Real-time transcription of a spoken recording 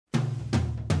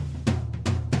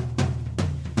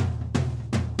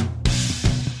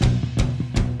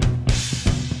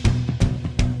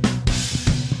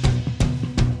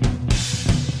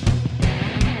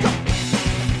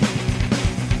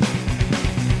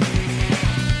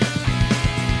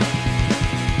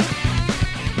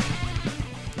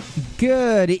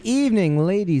Good evening,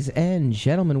 ladies and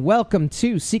gentlemen. Welcome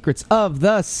to Secrets of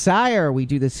the Sire. We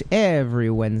do this every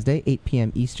Wednesday, 8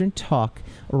 p.m. Eastern,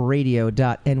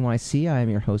 talkradio.nyc. I am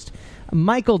your host,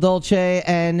 Michael Dolce,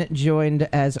 and joined,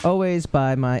 as always,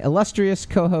 by my illustrious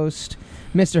co-host,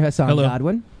 Mr. Hassan Hello.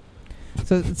 Godwin.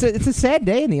 So it's a sad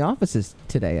day in the offices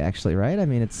today, actually, right? I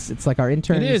mean, it's like our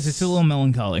interns. It is. It's a little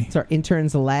melancholy. It's our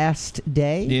intern's last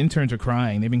day. The interns are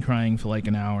crying. They've been crying for like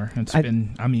an hour.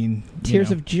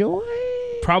 Tears of joy?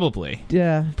 Probably.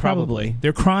 Yeah, Probably.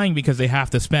 They're crying because they have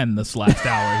to spend this last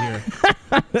hour here.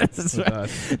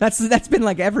 That's that's been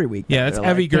like every week. Yeah, that's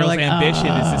every girl's ambition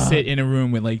is to "Ah." sit in a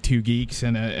room with like two geeks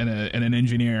and an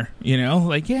engineer. You know,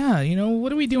 like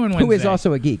what are we doing Wednesday? Who is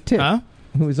also a geek too? Huh?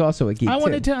 Who is also a geek? I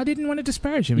too. didn't want to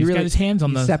disparage him. You He's really- got his hands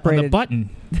on you the button.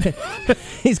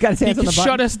 He's got his He hands on could the button.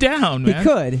 shut us down,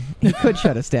 man. He could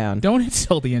shut us down. Don't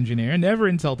insult the engineer. Never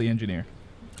insult the engineer.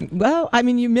 Well, I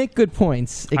mean, you make good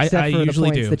points, except I for the usually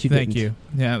points do. that you Thank didn't.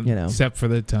 you. Yeah, You know. except for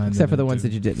the time. Except for the ones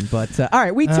that you didn't. But all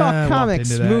right, we talk I walked comics,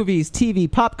 into that. movies,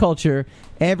 TV, pop culture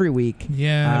every week.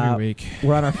 Yeah, every week.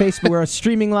 We're on our Facebook. We're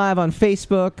streaming live on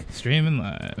Facebook. Streaming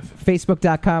live.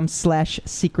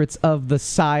 Facebook.com/Secrets of the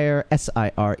Sire,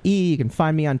 SIRE. You can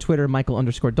find me on Twitter,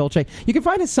 Michael_Dolce. You can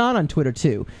find Hassan on Twitter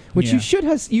too, which Yeah.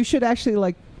 you should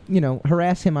actually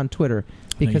harass him on Twitter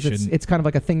because No, you it's kind of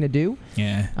like a thing to do.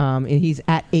 Yeah. And he's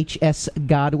at HS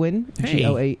Godwin,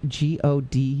 Hey.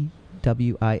 GOAGODWIN.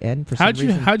 For some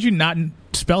How'd you not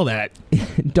spell that?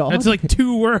 Dog? That's like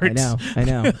two words. I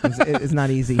know. It's not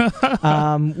easy.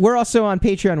 We're also on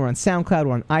Patreon. We're on SoundCloud.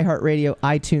 We're on iHeartRadio,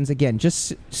 iTunes. Again,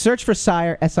 just search for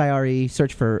Sire, SIRE.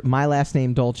 Search for my last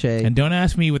name, Dolce. And don't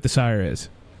ask me what the Sire is,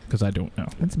 because I don't know.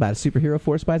 That's about a superhero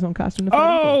forced by his own costume. To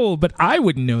fight evil. Oh, but I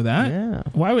wouldn't know that. Yeah.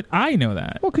 Why would I know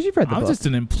that? Well, because you've read the I'm book. just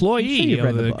an I'm employee sure you've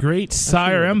read of the the book. great sure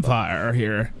Sire you've read the book. Empire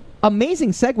here. Amazing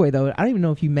segue, though. I don't even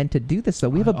know if you meant to do this, though.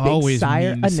 We have a big Always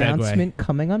Sire mean to segue. announcement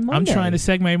coming on Monday. I'm trying to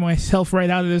segue myself right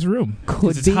out of this room.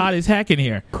 Could It's be. hot as heck in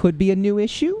here. Could be a new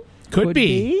issue. Could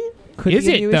be. Could Is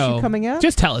be a it, new though? issue coming out?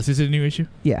 Just tell us. Is it a new issue?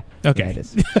 Yeah. Okay. Yeah, it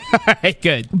is. All right,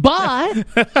 good. But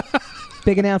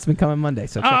big announcement coming Monday.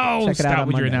 So check it out stop on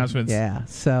with your Monday. announcements. Yeah.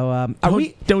 So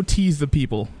Don't tease the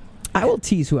people. I will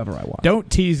tease whoever I want. Don't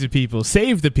tease the people.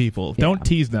 Save the people. Yeah. Don't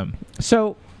tease them.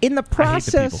 So in the I hate the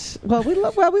process, we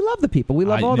love the people. We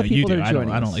love all the people that are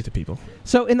joining I don't us. like the people.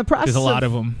 So in the process, There's a lot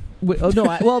of them,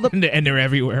 and they're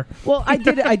everywhere. I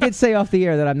did say off the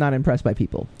air that I'm not impressed by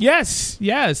people. Yes.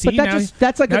 See, But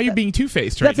that's like now you're being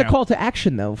two-faced right that's now. a call to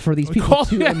action, though, for these A people call-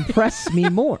 to impress me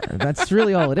more. That's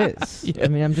really all it is. Yeah. I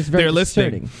mean, I'm just very They're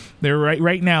discerning. listening. They're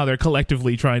right now. They're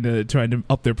collectively trying to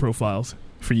up their profiles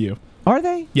for you. Are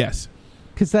they? Yes,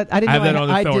 Because I didn't I have know that on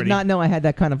I did authority. not know I had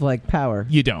that kind of like power.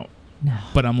 you don't. No.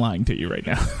 But I'm lying to you right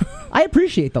now. I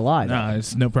appreciate the lie. though. No,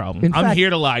 it's no problem. In I'm fact,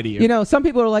 here to lie to you. You know, some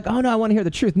people are like, "Oh no, I want to hear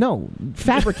the truth." No,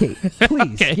 fabricate,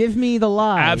 please. Okay. Give me the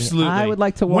lie. Absolutely. I would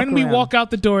like to walk When we around. walk out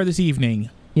the door this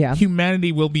evening, Yeah,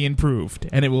 humanity will be improved,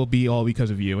 and it will be all because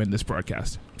of you in this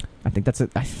broadcast. I think that's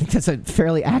a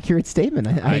fairly accurate statement.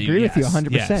 I agree with you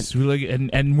 100%. Yes,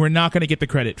 and we're not going to get the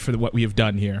credit for what we have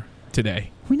done here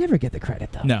today. We never get the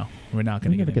credit, though. No, we're not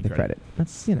going we to never get the any credit.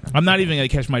 That's I'm not even going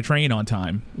to catch my train on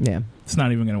time. Yeah. It's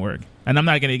not even going to work, and I'm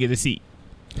not going to get a seat,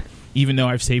 even though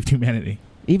I've saved humanity.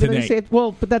 Even though you today.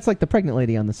 say but that's like the pregnant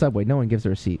lady on the subway. No one gives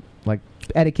her a seat. Like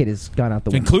etiquette has gone out the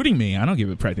window. Including me. I don't give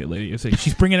a pregnant lady. I say,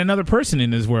 she's bringing another person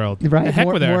in this world. Right? The heck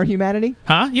more, with her. more humanity.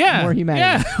 Huh? Yeah. More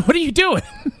humanity. Yeah. What are you doing?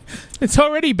 It's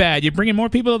already bad. You're bringing more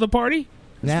people to the party?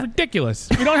 It's Yeah. ridiculous.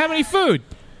 We don't have any food.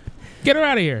 Get her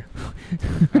out of here.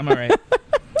 I'm all right.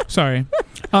 Sorry.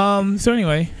 So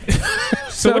anyway.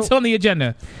 So what's on the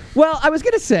agenda? Well, I was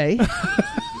going to say,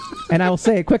 and I will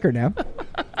say it quicker now,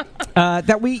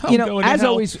 that we, I'm going to as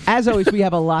hell. always, we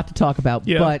have a lot to talk about.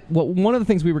 Yeah. But one of the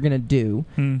things we were going to do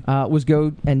was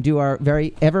go and do our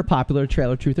very ever popular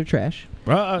trailer, Truth or Trash.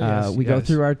 Yes, We go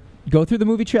through the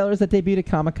movie trailers that debuted at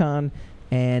Comic-Con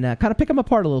and kind of pick them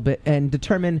apart a little bit and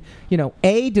determine,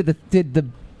 did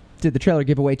the trailer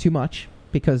give away too much?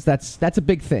 Because that's a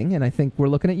big thing, and I think we're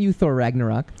looking at you, Thor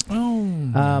Ragnarok.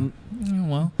 Oh.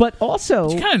 Well. But also,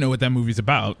 You kind of know what that movie's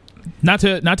about. Not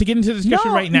to get into the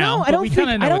discussion right now. No, but we kind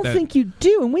of know I what don't that. think you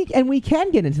do, and we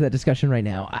can get into that discussion right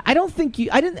now. I don't think you.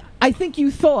 I didn't. I think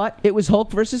you thought it was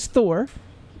Hulk versus Thor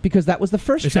because that was the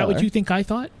first. Is that trailer. what you think I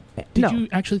thought? Did No. you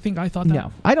actually think I thought that?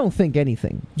 No, I don't think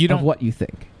anything. You don't- of what you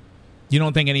think. You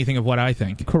don't think anything of what I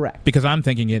think. Correct. Because I'm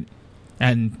thinking it,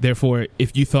 and therefore,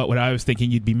 if you thought what I was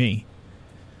thinking, you'd be me.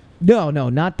 No,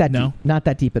 not that No? deep. Not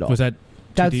that deep at all. Was that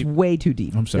That's deep? way too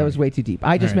deep. I'm sorry. That was way too deep.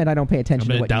 I just All right. meant I don't pay I'm attention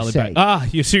to gonna what dial you it say.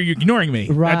 back. You're ignoring me.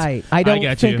 Right. I don't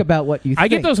get think you. about what you think. I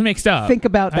get those mixed up. Think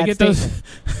about that I get statement.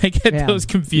 those. I get those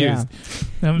confused.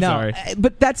 I'm sorry.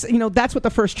 But that's what the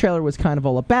first trailer was kind of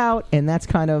all about, and that's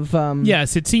kind of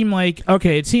Yes, it seemed like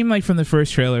from the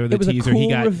first trailer, the it was teaser, a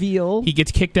cool reveal. he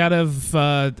gets kicked out of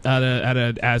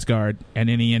Asgard, and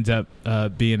then he ends up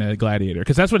being a gladiator,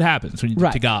 because that's what happens when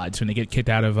to gods when they get kicked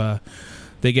out of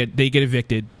they get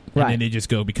evicted, and then they just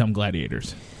go become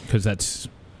gladiators, because that's.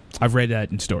 I've read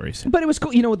that in stories. But it was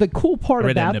cool. The cool part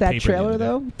about that trailer,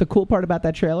 though, the cool part about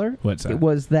that trailer, what's that? It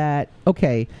was that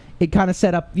it kind of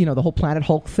set up the whole Planet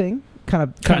Hulk thing,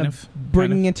 kind of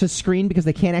bringing it to screen, because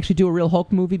they can't actually do a real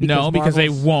Hulk movie. Because they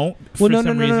won't. Well,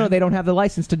 no, they don't have the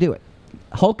license to do it.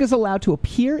 Hulk is allowed to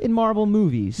appear in Marvel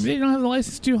movies. They don't have the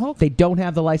license to do Hulk? They don't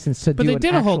have the license to do But they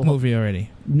did a Hulk movie already.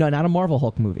 No, not a Marvel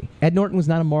Hulk movie. Ed Norton was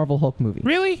not a Marvel Hulk movie.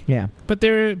 Really? Yeah. But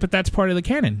that's part of the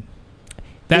canon.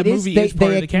 That movie is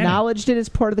part of the canon. They acknowledged it as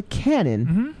part of the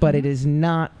canon, but it is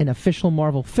not an official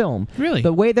Marvel film. Really?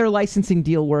 The way their licensing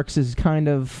deal works is kind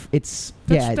of...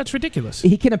 That's ridiculous.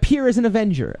 He can appear as an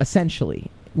Avenger,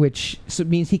 essentially, which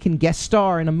means he can guest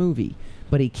star in a movie.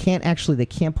 But they can't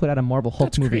put out a Marvel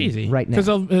Hulk movie right now. Because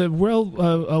a World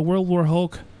War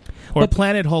Hulk or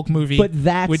Planet Hulk movie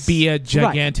would be a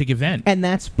gigantic event. And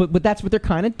that's what they're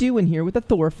kind of doing here with the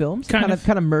Thor films. Kind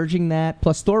of merging that.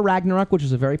 Plus Thor Ragnarok, which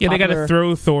is a very popular... Yeah, they got to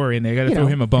throw Thor in. They got to throw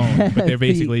him a bone. But they're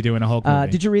basically doing a Hulk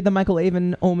movie. Did you read the Michael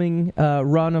Avon Oeming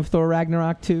run of Thor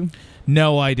Ragnarok 2?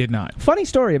 No, I did not. Funny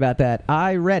story about that.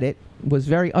 I read it, was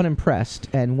very unimpressed,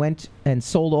 and went and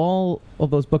sold all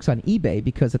of those books on eBay,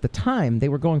 because at the time they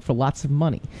were going for lots of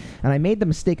money. And I made the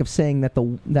mistake of saying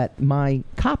that my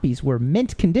copies were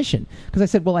mint condition, because I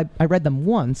said, well, I read them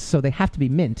once, so they have to be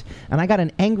mint. And I got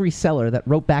an angry seller that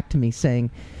wrote back to me saying,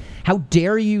 how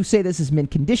dare you say this is mint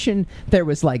condition? There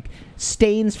was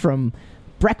stains from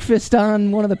breakfast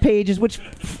on one of the pages, which,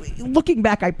 looking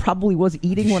back, I probably was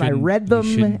eating when I read them.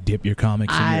 You shouldn't dip your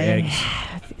comics in your eggs.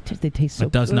 They taste so good.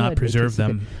 It does not preserve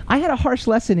them. I had a harsh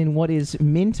lesson in what is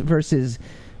mint versus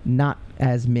not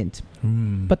as mint.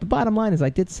 But the bottom line is I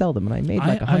did sell them, and I made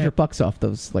 $100 off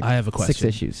those I have a 6 question.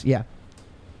 issues. Yeah.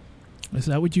 Is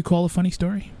that what you call a funny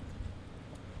story?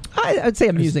 I'd say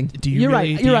amusing. You're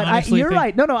right. No, I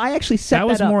actually set that up. That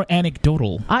was more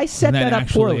anecdotal. I set that up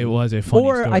poorly. It was a funny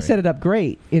story. Or I set it up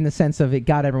great in the sense of it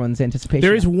got everyone's anticipation.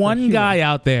 There is one guy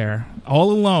out there,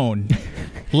 all alone,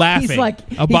 laughing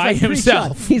by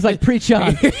himself. He's like, preach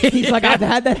on. He's like, I've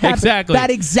had that happen. Exactly.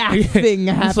 That exact thing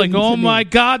happened. It's like, oh my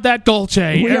God, that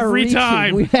Dolce. Every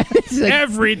time.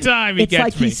 Every time he gets me. It's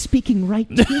like he's speaking right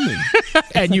to me.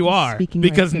 And you are,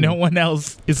 because no one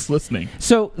else is listening.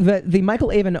 So the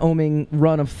Michael Avon Oeming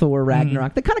run of Thor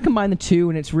Ragnarok, they kind of combine the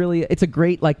two, and it's a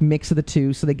great mix of the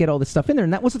two, so they get all this stuff in there,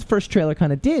 and that was what the first trailer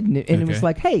kind of did, and it was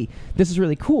like, hey, this is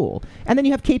really cool. And then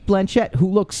you have Cate Blanchett, who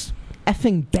looks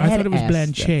effing badass. I thought it was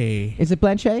Blanchet. Is it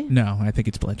Blanchet? No, I think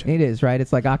it's Blanchet. It is, right?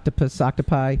 It's like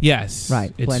octopi. Yes.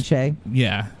 Right, Blanchet.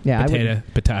 Yeah.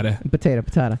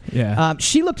 Potato. Yeah.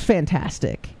 She looked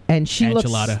fantastic, and she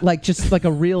Enchilada. looks just like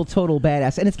a real total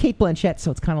badass, and it's Cate Blanchett,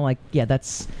 so it's kind of like, yeah,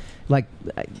 that's like...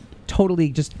 totally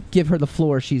just give her the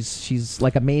floor. She's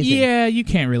amazing. Yeah, you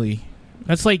can't really.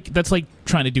 That's like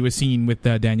trying to do a scene with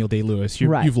Daniel Day-Lewis.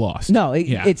 You've lost. No,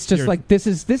 it's just this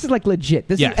is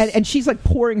legit. And she's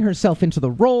pouring herself into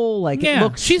the role. It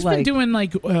looks. She's been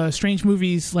doing strange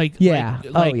movies.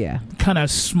 Kind of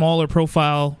smaller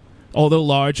profile, although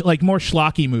large, more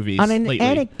schlocky movies. On an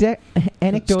anecdotal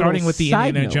starting with the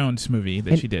Indiana note, Jones movie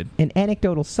that she did. An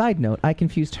anecdotal side note: I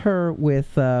confused her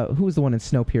with who was the one in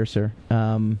Snowpiercer.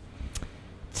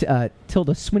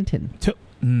 Tilda Swinton.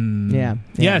 Yeah.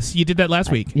 Yes, you did that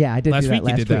last week. I did last do that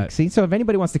week. You did that. See, so if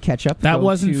anybody wants to catch up, that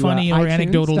wasn't funny or iTunes.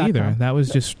 anecdotal either. That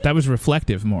was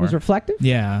reflective more. It was reflective?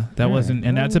 Yeah, that wasn't,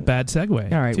 and that's a bad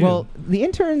segue. All right. Too. Well, the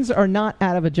interns are not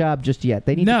out of a job just yet.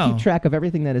 They need to keep track of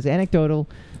everything that is anecdotal.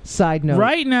 Side note.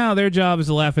 Right now, their job is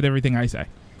to laugh at everything I say,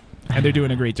 and they're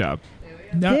doing a great job.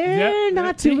 No, they're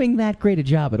not doing that great a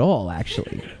job at all,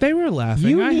 actually. They were laughing.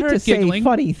 You I need heard to giggling. say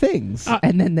funny things,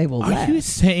 and then they will laugh. Are you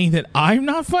saying that I'm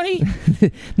not funny?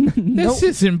 This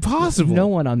is impossible. No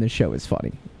one on this show is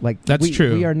funny. That's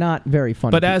true. We are not very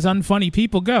funny. But as unfunny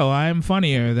people go, I am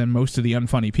funnier than most of the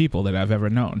unfunny people that I've ever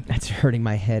known. That's hurting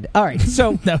my head. All right,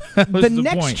 so the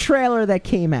next trailer that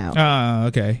came out.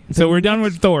 Okay. So we're done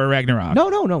with Thor Ragnarok.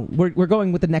 No. We're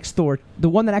going with the next Thor, the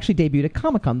one that actually debuted at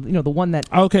Comic-Con. The one that.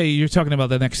 Okay, you're talking about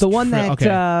the next. The one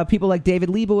that people like David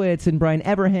Leibowitz and Brian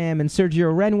Everham and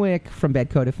Sergio Renwick from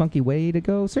Bad Code of Funky, way to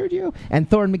go, Sergio, and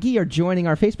Thorin McGee are joining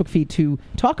our Facebook feed to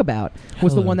talk about.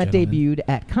 Was the one that debuted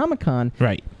at Comic-Con.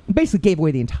 Right. basically gave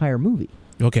away the entire movie.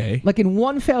 Okay. Like in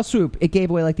one fell swoop, it gave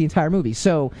away like the entire movie.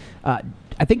 So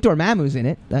I think Dormammu's in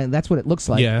it. That's what it looks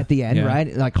like at the end,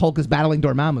 right? Like Hulk is battling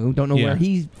Dormammu. Don't know where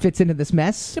he fits into this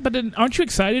mess. Yeah, but then aren't you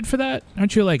excited for that?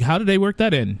 Aren't you like, how did they work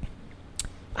that in?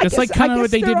 It's like kind of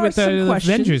what they did with the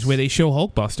Avengers, where they show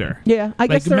Hulkbuster. Yeah, I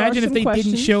guess there imagine are if they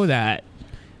didn't show that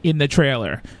in the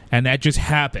trailer, and that just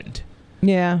happened.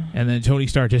 Yeah. And then Tony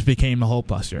Stark just became a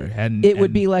Hulkbuster. And it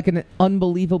would be like an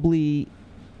unbelievably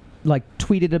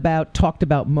tweeted about, talked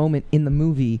about moment in the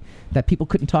movie that people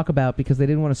couldn't talk about because they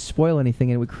didn't want to spoil anything,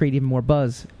 and it would create even more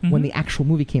buzz when the actual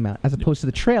movie came out, as opposed to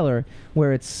the trailer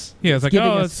where it's it's like,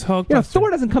 it's Hulkbuster. Thor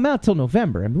doesn't come out till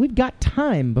November. I mean, we've got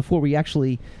time before we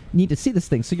actually need to see this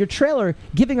thing. So your trailer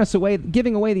giving away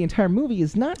the entire movie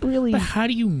is not really. But how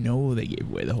do you know they gave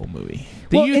away the whole movie?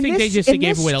 Well, do you think they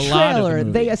gave away a lot of the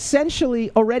movie? They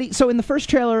essentially already. So in the first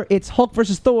trailer, it's Hulk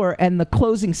versus Thor, and the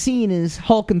closing scene is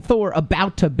Hulk and Thor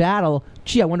about to battle.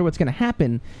 Gee, I wonder what's going to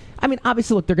happen. I mean,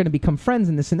 obviously, look, they're going to become friends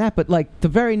and this and that, but like the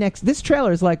very next, this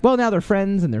trailer is like, well, now they're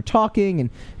friends and they're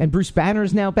talking, and Bruce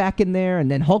Banner's now back in there,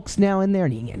 and then Hulk's now in there,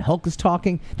 and Hulk is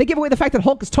talking. They give away the fact that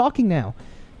Hulk is talking now.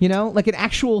 You know, like an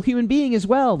actual human being as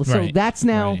well. So that's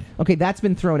now okay. That's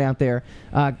been thrown out there.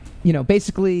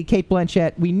 Basically, Cate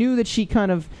Blanchett. We knew that she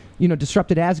kind of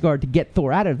disrupted Asgard to get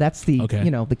Thor out of. That's the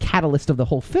the catalyst of the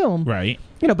whole film. Right.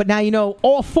 But now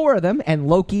all four of them, and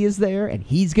Loki is there, and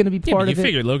he's going to be part of it. You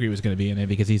figured Loki was going to be in it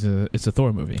because it's a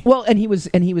Thor movie. Well, and he was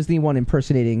the one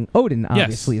impersonating Odin,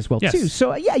 obviously as well too.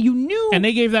 So you knew. And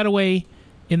they gave that away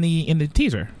in the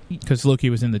teaser because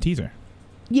Loki was in the teaser.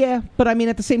 Yeah, but I mean,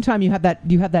 at the same time, you have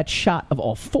that shot of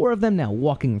all four of them now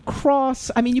walking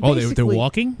across. I mean, you basically they're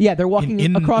walking. Yeah, they're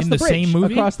walking across the bridge. Same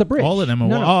movie? Across the bridge. All of them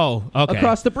are. Okay.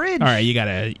 Across the bridge. All right, you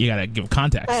gotta give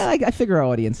context. I figure our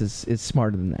audience is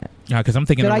smarter than that. Because I'm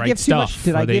thinking stuff.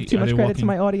 Did I give too much credit to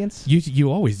my audience? You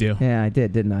always do. Yeah, I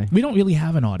did, didn't I? We don't really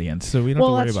have an audience, so we don't have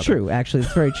to worry about that's true. Actually,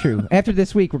 it's very true. After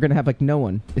this week, we're going to have no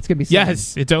one. It's going to be seven.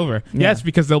 Yes, it's over. Yeah. Yes,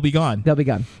 because they'll be gone. They'll be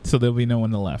gone. So there'll be no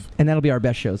one left. And that'll be our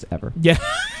best shows ever. Yeah.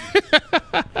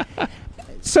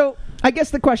 So I guess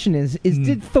the question is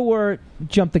did Thor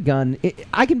jump the gun?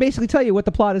 I can basically tell you what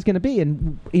the plot is going to be,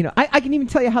 and I can even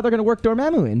tell you how they're going to work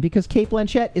Dormammu in, because Cate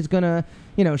Blanchett is going to,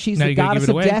 she's the goddess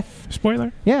of death.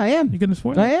 Spoiler? Yeah, I am. You're going to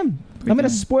spoil it? I am. I'm going to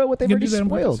spoil what they've already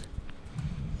spoiled.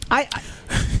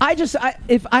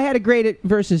 If I had to grade it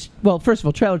versus, well, first of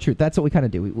all, trailer truth. That's what we kind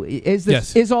of do.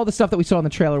 Is all the stuff that we saw in the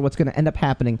trailer what's going to end up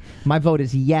happening? My vote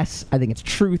is yes. I think it's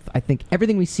truth. I think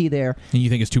everything we see there. And you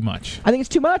think it's too much? I think it's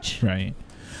too much. Right.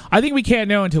 I think we can't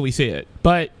know until we see it.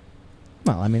 But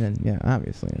well, I mean, yeah,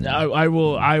 obviously. I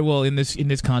will in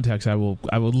this context. I will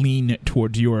lean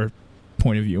towards your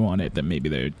point of view on it that maybe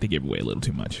they gave away a little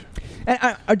too much.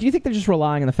 And do you think they're just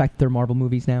relying on the fact that they're Marvel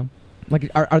movies now? Like,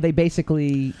 are they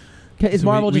basically? Is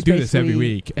Marvel just we do this every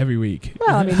week? Every week.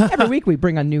 Well, I mean, every week we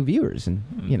bring on new viewers, and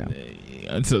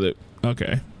So that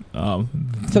okay.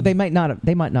 So they might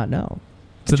not know.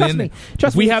 So trust me,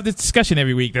 we have this discussion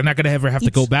every week. They're not going to ever have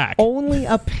to go back. Only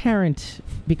apparent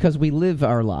because we live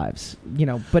our lives,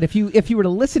 But if you were to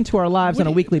listen to our lives on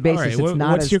a weekly basis, it's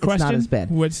not as bad.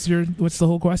 What's the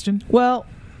whole question? Well,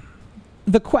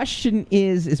 the question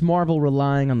is Marvel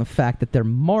relying on the fact that they're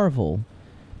Marvel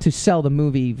to sell the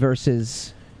movie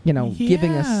versus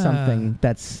giving us something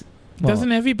that's. Well,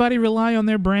 doesn't everybody rely on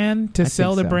their brand to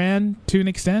sell their brand to an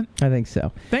extent? I think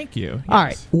so. Thank you. Yes. All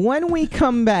right. When we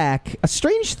come back, a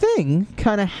strange thing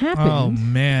kind of happened. Oh,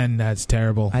 man, that's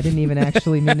terrible. I didn't even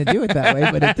actually mean to do it that way,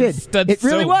 but it did. It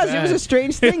really was. Bad. It was a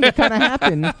strange thing that kind of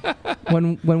happened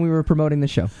when we were promoting the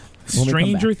show.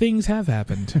 Stranger things have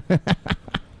happened.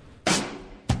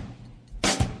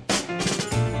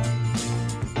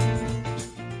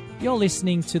 You're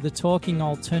listening to the Talking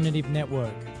Alternative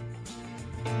Network.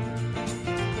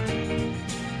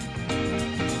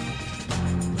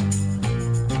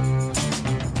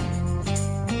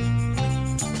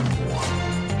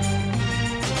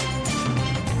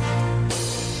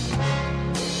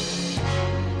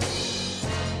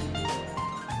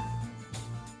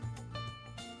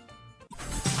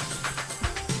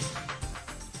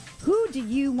 Who do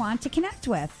you want to connect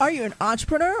with? Are you an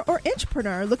entrepreneur or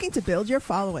intrapreneur looking to build your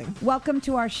following? Welcome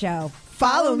to our show.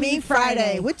 Follow Me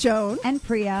Friday with Joan and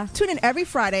Priya. Tune in every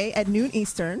Friday at noon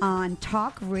Eastern on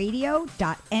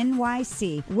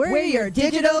talkradio.nyc. We're your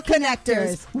digital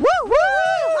connectors. Woo woo!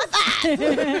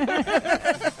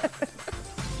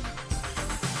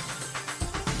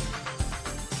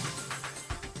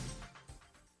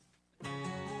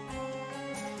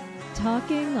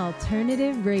 Talking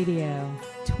Alternative Radio,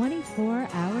 24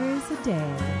 hours a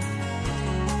day.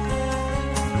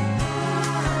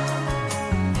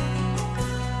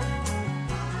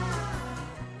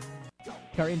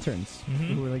 our interns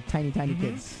who were like tiny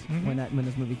kids when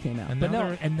this movie came out.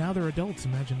 And now they're adults.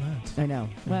 Imagine that. I know.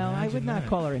 Well, I would not that.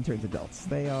 call our interns adults.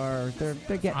 They're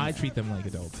getting. I treat them like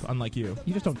adults, unlike you.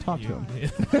 You just don't talk to them.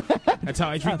 That's how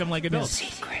I treat them like adults.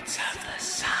 Secrets of the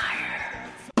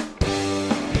Sire.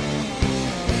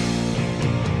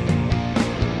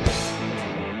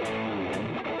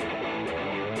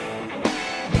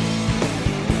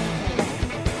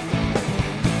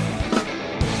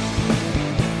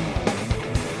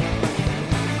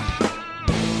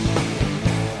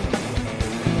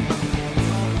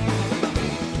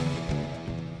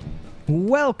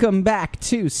 Welcome back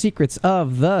to Secrets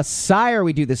of the Sire.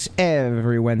 We do this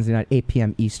every Wednesday night, 8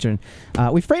 p.m. Eastern.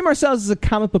 We frame ourselves as a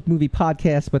comic book movie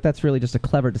podcast, but that's really just a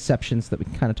clever deception so that we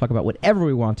can kind of talk about whatever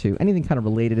we want to, anything kind of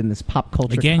related in this pop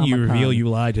culture. Again, you Comic-Con. reveal you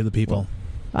lie to the people.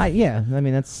 Yeah, I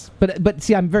mean, that's... But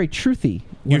see, I'm very truthy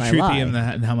when You're I truthy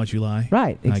lie. in how much you lie.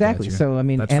 Right, exactly. got you. So, I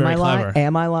mean, That's am very I lying? clever.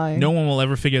 Am I lying? No one will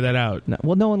ever figure that out. No,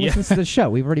 well, no one listens to the show.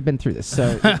 We've already been through this,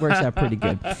 so it works out pretty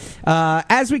good.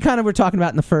 As we kind of were talking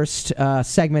about in the first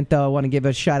segment, though, I want to give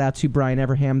a shout-out to Brian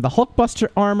Everham. The Hulkbuster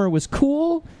armor was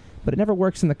cool, but it never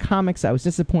works in the comics. I was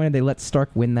disappointed they let Stark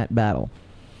win that battle.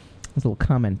 That's a little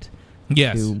comment.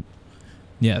 Yes.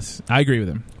 Yes, I agree with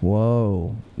him.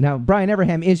 Whoa. Now, Brian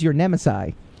Everham is your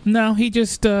nemesis. No, he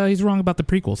just he's wrong about the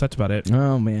prequels. That's about it.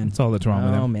 Oh, man. That's all that's wrong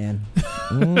with him. Oh, man.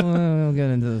 We'll get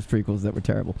into those prequels that were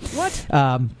terrible. What? But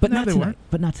No, not they tonight. weren't.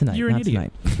 But not tonight. You're an not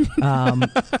idiot. Tonight.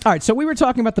 All right, so we were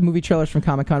talking about the movie trailers from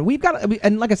Comic-Con. We've got,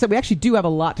 and like I said, we actually do have a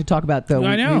lot to talk about, though.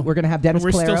 I know. We're going to have Dennis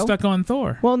But we're Calero. still stuck on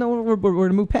Thor. Well, no, we're going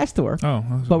to move past Thor. Oh.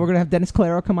 But we're going to have Dennis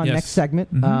Calero come on Yes. next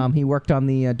segment. Mhm. He worked on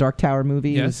the Dark Tower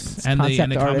movie. Yes, He was and the concept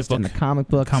comic artist book. and the comic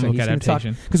book. Comic book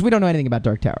adaptation. Because we don't know anything about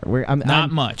Dark Tower.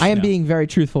 Not much, I am no. being very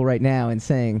truthful right now and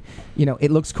saying, it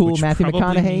looks cool. Which Matthew probably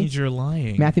McConaughey. means you're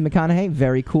lying. Matthew McConaughey,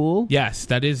 very cool. Yes,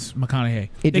 that is McConaughey.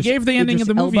 They Idris- gave the ending Idris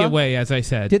of the movie Elba? away, as I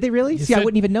said. Did they really? You See, I said-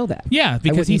 wouldn't even know that. Yeah,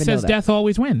 because wouldn't he even know says that. death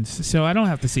always wins, so I don't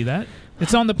have to see that.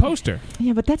 It's on the poster.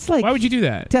 Yeah, but that's like Why would you do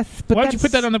that? death. But Why would you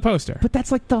put that's- that on the poster? But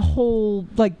that's like the whole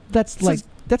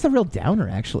that's a real downer,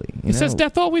 actually. It says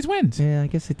death always wins. Yeah, I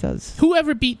guess it does.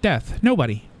 Whoever beat death?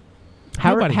 Nobody.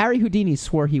 Nobody. Harry Houdini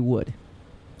swore he would,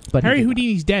 but Harry he did not.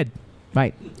 Houdini's dead.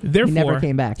 Right. Therefore, he never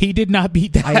came back. He did not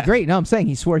beat death. I agree. No, I'm saying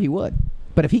he swore he would,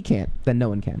 but if he can't, then no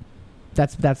one can.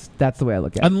 That's the way I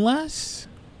look at it.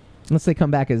 Unless they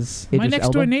come back as Idris my next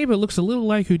Elba. door neighbor looks a little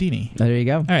like Houdini. There you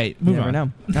go. All right, move you on.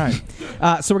 never know. All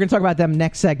right. So we're going to talk about them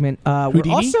next segment. We're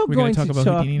Houdini? also We're going gonna to talk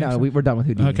about Houdini No, next we're done with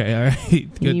Houdini. Okay, all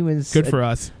right. Good. He was Good for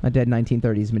us. a dead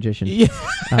 1930s magician. Yeah.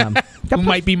 Got Who punched-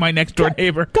 might be my next door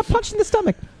neighbor. Got punched in the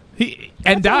stomach.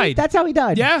 And died. That's how he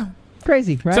died. Yeah.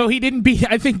 Crazy, right? So he didn't beat.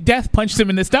 I think death punched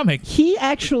him in the stomach. He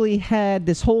actually had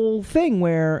this whole thing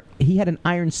where he had an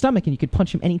iron stomach and you could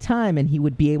punch him any time and he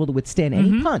would be able to withstand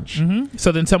any punch. Mm-hmm.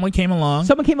 So then someone came along.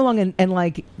 Someone came along and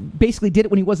like basically did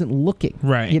it when he wasn't looking.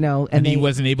 Right. And he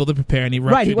wasn't able to prepare and he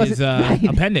Right, he ruptured his wasn't- right.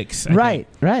 appendix. I Right,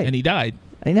 think. right. And he died.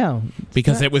 I know.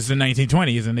 Because it was the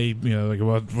 1920s and they, like,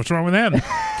 well, what's wrong with them?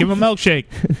 Give him a milkshake.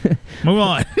 Move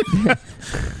on.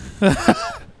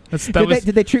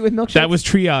 Did they treat with milkshakes? That was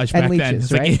triage and back leeches, then.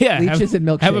 It's right? like, yeah, leeches and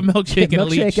milkshake. Have a milkshake and a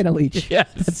leech. Milkshake and a leech.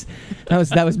 Yes.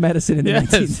 That was medicine in the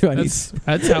Yes.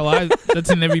 1920s. That's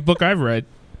in every book I've read.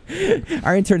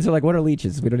 Our interns are like, what are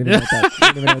leeches? We don't even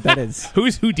know what that is.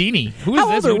 Who's Houdini? Who is How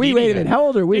this old are we? Houdini Wait a guy? minute. How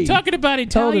old are we? You're talking about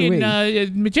How old are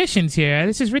Italian magicians here.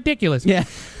 This is ridiculous. Yeah.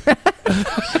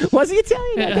 Was he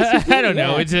Italian? guess he I don't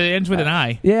know. yeah. It ends with an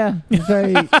I. Yeah.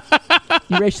 Very.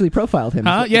 You racially profiled him.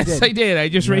 is what you Yes, did. I did. I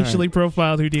just All right. racially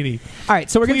profiled Houdini. All right,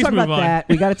 so we're going to Please talk about move on. that.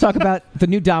 We got to talk about the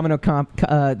new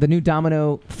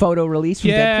Domino photo release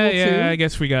from Deadpool 2 I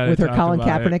guess we got with her talk Colin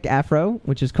about Kaepernick afro,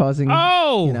 which is causing.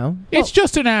 Oh, it's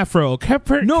just an afro. No.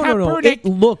 Kaepernick, It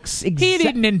looks he exactly.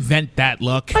 didn't invent that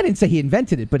look. I didn't say he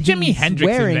invented it, but Jimi he's Hendrix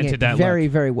wearing invented it that very,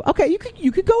 look. very well. Okay,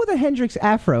 you could go with a Hendrix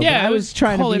afro. Yeah, but I I was would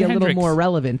trying to call be it a little Hendrix. more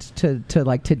relevant to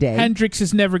like today. Hendrix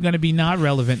is never going to be not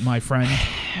relevant, my friend.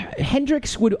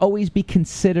 Hendrix would always be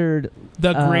considered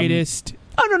The greatest.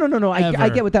 Oh no! I ever.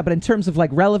 get with that, but in terms of like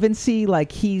relevancy,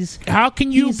 like he's How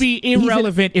can you he's- be he's an-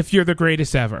 irrelevant if you're the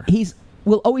greatest ever?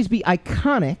 will always be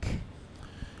iconic.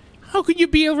 How can you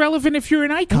be irrelevant if you're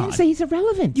an I icon? didn't say he's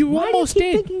irrelevant. You Why almost do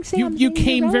you keep did. thinking, Sam, You I'm saying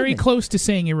came very irrelevant? close to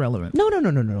saying irrelevant. No.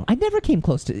 I never came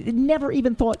close to it. Never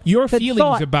even thought. Your the feelings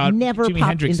thought about never Jimi popped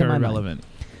Hendrix into are my mind. irrelevant.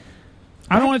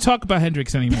 I don't want to talk about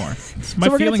Hendrix anymore. My So we're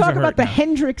going to feelings talk are about hurt the now.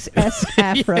 Hendrix-esque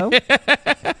afro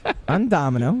on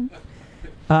Domino.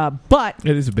 But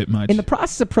It is a bit much. in the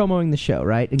process of promoting the show,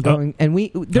 right, and going, and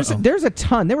there's a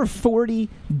ton. There were 40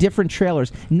 different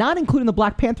trailers, not including the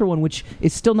Black Panther one, which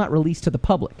is still not released to the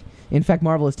public In fact,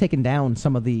 Marvel has taken down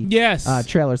some of the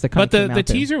trailers that came out. But the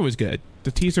teaser was good.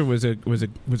 The teaser was a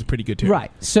pretty good too.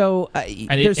 Right. So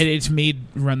and it's made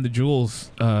Run the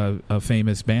Jewels a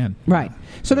famous band. Right.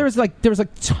 So there was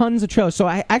tons of trailers. So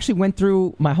I actually went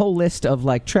through my whole list of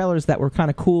like trailers that were kind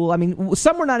of cool. I mean,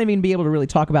 some we're not even be able to really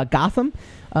talk about. Gotham.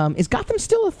 Is Gotham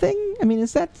still a thing? I mean,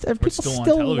 are people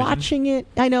still watching it?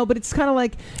 I know, but it's kind of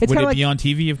like would it be on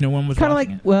TV if no one was watching it? Kind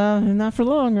of like, well, not for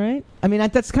long, right? I mean,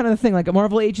 that's kind of the thing. Like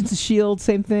Marvel Agents of S.H.I.E.L.D.,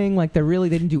 same thing. Like they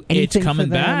didn't do anything. It's coming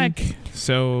for them. back.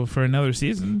 So for another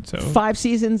season. So 5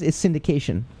 seasons is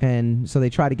syndication, and so they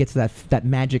try to get to that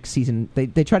magic season.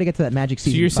 They try to get to that magic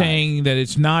season. So you're 5. saying that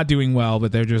it's not doing well,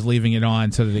 but they're just leaving it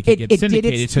on so that it can get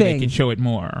syndicated, so they can show it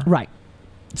more. Right.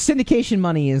 Syndication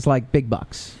money is like big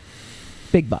bucks.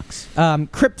 Big bucks.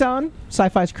 Krypton,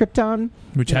 Sci-Fi's Krypton,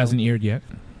 which hasn't aired yet.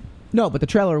 No, but the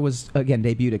trailer was again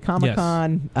debuted at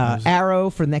Comic-Con. Yes. Arrow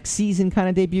for next season kind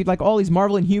of debuted, like all these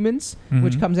Marvel Inhumans,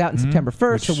 which comes out in September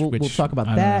 1st. So we'll talk about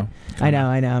that. I know.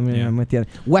 I'm with you.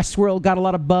 Westworld got a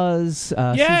lot of buzz.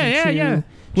 Yeah.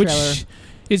 Which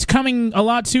is coming a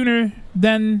lot sooner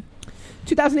than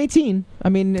 2018. I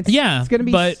mean, it's going to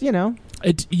be, but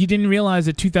you didn't realize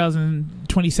that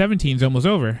 2017 is almost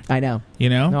over. I know.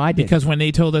 No, I did. Because when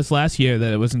they told us last year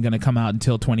that it wasn't going to come out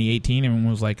until 2018, everyone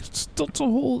was like, it's a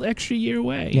whole extra year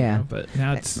away. Yeah. But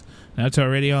now it's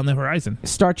already on the horizon.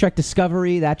 Star Trek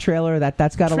Discovery, that trailer,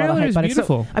 that's got a lot of hype. But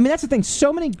beautiful. I mean, that's the thing.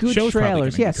 So many good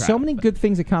trailers. Yeah, so many good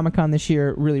things at Comic-Con this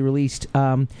year really released.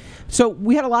 So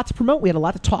we had a lot to promote. We had a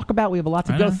lot to talk about. We have a lot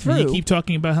to go through. You keep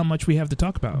talking about how much we have to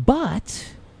talk about. But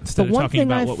the one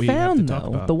thing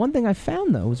I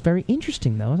found though was very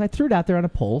interesting though, is I threw it out there on a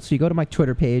poll. So you go to my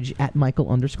Twitter page at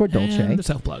Michael_Dolce. And the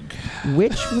self plug.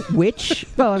 Which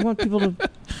well, I want people to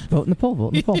vote in the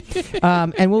poll.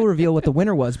 And we'll reveal what the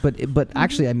winner was. But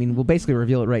actually, I mean, we'll basically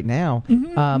reveal it right now.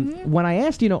 When I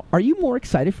asked, are you more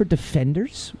excited for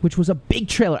Defenders, which was a big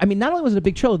trailer? I mean, not only was it a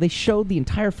big trailer, they showed the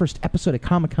entire first episode at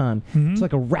Comic-Con. It's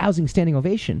like a rousing standing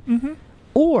ovation.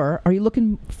 Or are you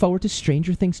looking forward to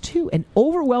Stranger Things 2? And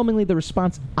overwhelmingly, the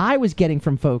response I was getting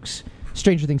from folks,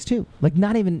 Stranger Things 2, like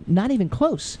not even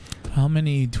close. How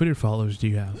many Twitter followers do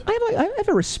you have? I have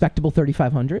a respectable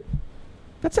 3,500.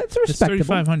 That's respectable. That's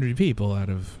 3,500 people out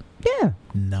of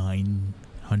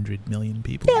 900 million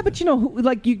people. Yeah, but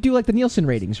you do like the Nielsen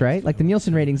ratings, right? Like the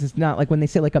Nielsen ratings is not like when they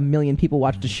say like 1 million people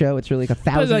watched a show, it's really like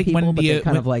 1,000 people, but they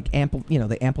kind of like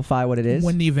they amplify what it is.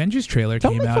 When the Avengers trailer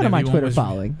came out, don't make fun of my Twitter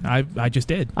following. I just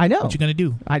did. I know. What you gonna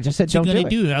do? I just said don't do it.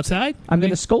 What you gonna do outside? I'm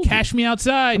gonna scold you. Cash me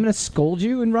outside. I'm gonna scold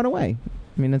you and run away.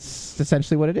 I mean, that's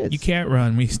essentially what it is. You can't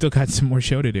run. We still got some more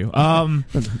show to do.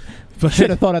 But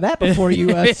should have thought of that before you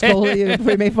before you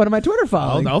made fun of my Twitter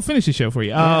following. I'll finish the show for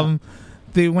you. Yeah.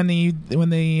 When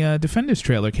the Defenders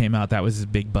trailer came out, that was a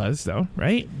big buzz, though,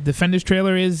 right? Defenders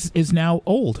trailer is now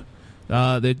old.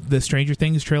 The Stranger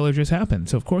Things trailer just happened,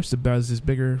 so of course the buzz is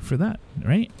bigger for that,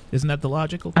 right? Isn't that the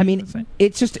logical thing? I mean,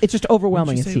 it's just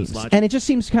overwhelming. It seems, and it just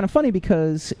seems kind of funny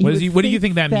because what do you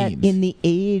think that means? In the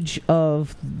age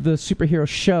of the superhero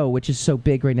show, which is so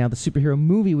big right now, the superhero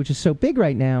movie, which is so big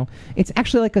right now, it's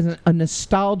actually like a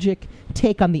nostalgic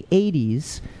take on the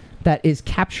 '80s. That is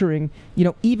capturing,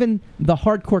 even the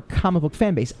hardcore comic book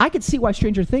fan base. I could see why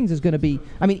Stranger Things is going to be.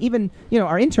 I mean, even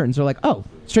our interns are like, "Oh,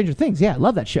 Stranger Things, yeah, I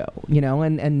love that show."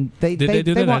 And they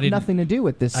want nothing to do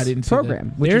with this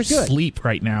program. Which they're is good. Asleep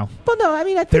right now. Well, no, I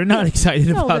mean, I think they're not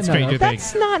excited about Stranger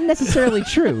Things. That's not necessarily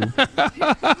true.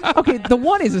 Okay, the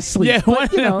one is asleep. Yeah,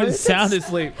 but, one is sound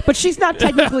asleep. But she's not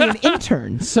technically an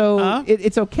intern, so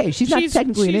it's okay. She's not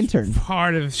technically an intern.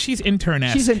 She's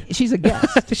intern-esque. She's a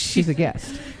guest. She's a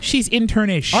guest. She's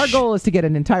internish. Our goal is to get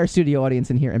an entire studio audience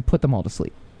in here and put them all to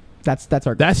sleep. That's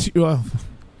our goal.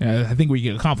 I think we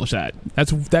can accomplish that.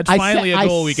 That's finally a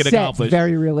goal we can accomplish.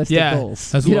 Very realistic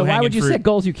goals. Why would you set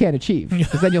goals you can't achieve?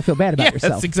 Because then you'll feel bad about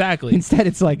yourself. Exactly. Instead,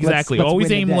 it's like let's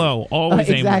always aim low. Always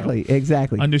aim low.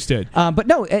 Exactly. Understood. But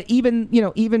no,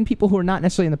 even people who are not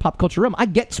necessarily in the pop culture realm, I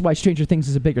get why Stranger Things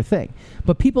is a bigger thing.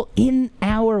 But people in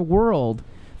our world,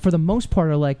 for the most part,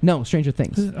 are like, no, Stranger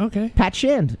Things. Okay. Pat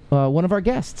Shand, one of our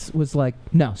guests, was like,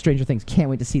 no, Stranger Things. Can't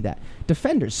wait to see that.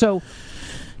 Defenders. So,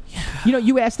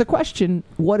 you asked the question,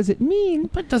 what does it mean?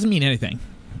 But it doesn't mean anything.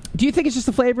 Do you think it's just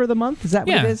the flavor of the month? Is that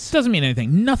what it is? It doesn't mean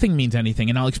anything. Nothing means anything,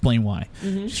 and I'll explain why.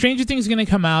 Stranger Things is going to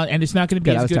come out, and it's not going to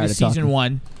be as good as season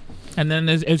 1. And then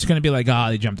it's going to be like,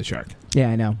 they jumped the shark. Yeah,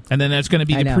 I know. And then that's going to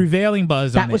be the prevailing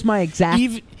buzz on it. That was my exact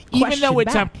Even though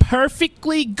it's back. a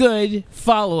perfectly good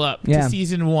follow-up to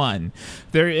season 1,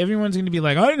 everyone's going to be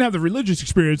like, I didn't have the religious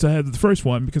experience I had with the first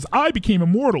one because I became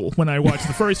immortal when I watched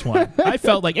the first one. I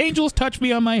felt like angels touched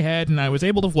me on my head and I was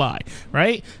able to fly,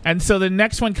 right? And so the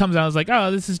next one comes out, I was like,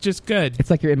 this is just good. It's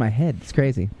like you're in my head. It's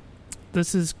crazy.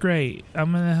 This is great.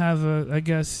 I'm going to have I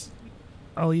guess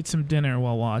I'll eat some dinner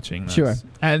while watching this. Sure.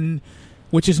 And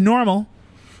which is normal.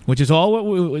 Which is all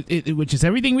which is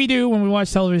everything we do when we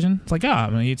watch television. It's like, I'm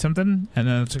going to eat something, and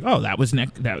then it's like, that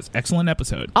was excellent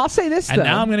episode. I'll say this, and though.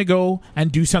 now I'm going to go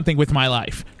and do something with my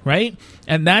life, right?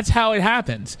 And that's how it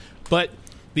happens. But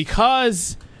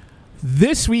because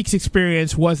this week's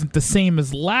experience wasn't the same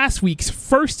as last week's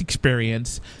first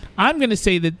experience, I'm going to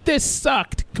say that this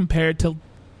sucked compared to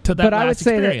that But last I would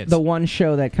say experience. that the one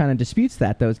show that kind of disputes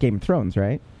that, though, is Game of Thrones,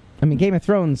 right? I mean, Game of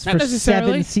Thrones Not for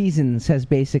necessarily. 7 seasons has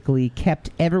basically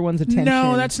kept everyone's attention.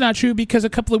 No, that's not true, because a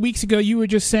couple of weeks ago you were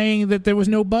just saying that there was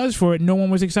no buzz for it. No one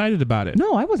was excited about it.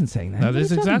 No, I wasn't saying that. No, What are that's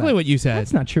you talking exactly about? what you said.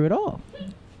 That's not true at all.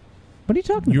 What are you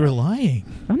talking You're about? lying.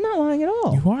 I'm not lying at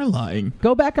all. You are lying.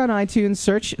 Go back on iTunes,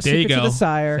 search There you Secrets go. of the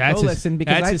Sire. That's go listen,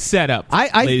 because that's a setup,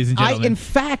 ladies and I gentlemen. in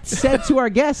fact said to our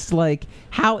guests like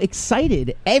how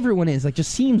excited everyone is. Like,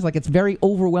 just seems like it's very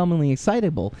overwhelmingly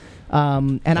excitable.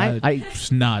 And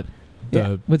it's not.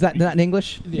 Yeah. Was that not in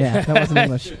English? Yeah, that wasn't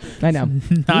English. I know.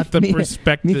 Not the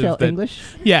perspective. Me felt that, English?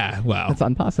 Yeah, well. That's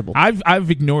impossible. I've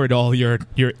ignored all your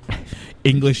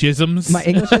Englishisms. My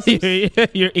Englishisms?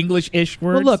 your English-ish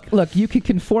words. Well, look, you could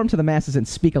conform to the masses and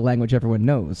speak a language everyone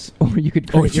knows, or you could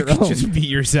create you your could own. just be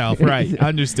yourself. Right,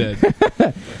 understood.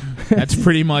 That's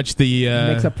pretty much the...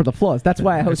 makes up for the flaws. That's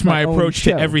why I host That's my own approach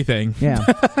show. to everything. Yeah.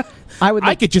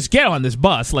 I could just get on this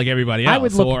bus like everybody else. I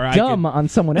would look or dumb on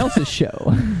someone else's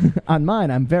show. On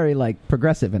mine, I'm very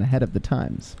progressive and ahead of the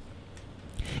times.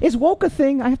 Is woke a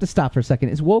thing? I have to stop for a second.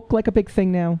 Is woke a big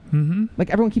thing now? Mm-hmm. Like,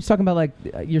 everyone keeps talking about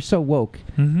you're so woke.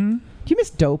 Mm-hmm. Do you miss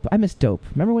dope? I miss dope.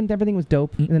 Remember when everything was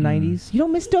dope in the 90s? You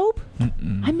don't miss dope?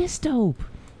 I miss dope.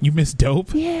 You miss dope?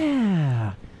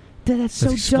 Yeah. That's so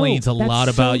dope. Explains a lot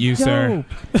about you, sir.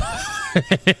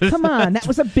 Come on, that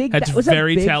was a big. That's that was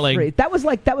very a big telling. Phrase. That was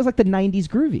like the '90s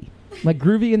groovy, like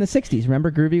groovy in the '60s. Remember,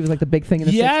 groovy was like the big thing in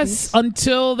the '60s. Yes,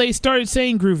 until they started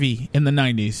saying groovy in the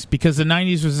 '90s, because the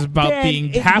 '90s was about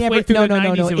being halfway through the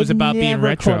 '90s. It was about being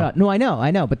retro. No, I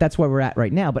know, but that's where we're at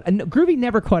right now. But groovy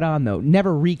never caught on, though.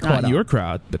 Never re-caught on. Your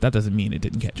crowd, but that doesn't mean it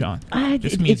didn't catch on. It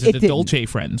just means it that the Dolce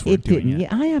friends were doing it. Yeah,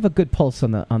 I have a good pulse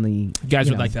on the. You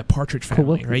guys were like that Partridge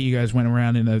Family, right? You guys went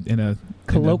around in a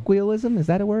colloquialism. Is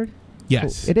that a word?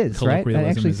 Yes, it is, right? I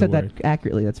actually said that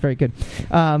accurately. That's very good.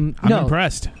 I'm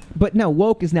impressed. But no,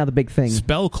 woke is now the big thing.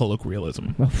 Spell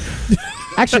colloquialism.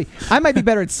 Actually, I might be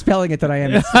better at spelling it than I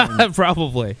am at saying it.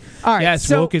 Probably. All right. Yes,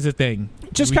 so woke is a thing.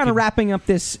 Just kind of wrapping up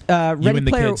this Ready you and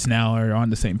the Player... kids now are on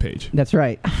the same page. That's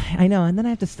right. I know. And then I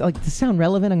have to, to sound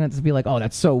relevant, I'm going to have to be like, oh,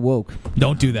 that's so woke.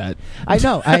 Don't do that. I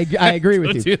know. I agree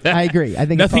with you. Do that. I agree. I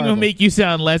think nothing will make you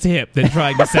sound less hip than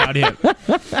trying to sound hip.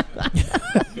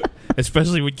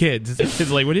 Especially with kids. It's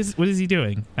like, what is he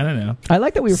doing? I don't know. I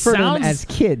like that we refer to them as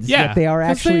kids, yet they are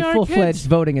actually full-fledged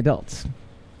voting adults.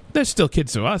 They're still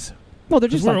kids to us. Well, they're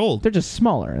just we're old. They're just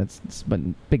smaller. It's a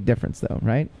big difference, though,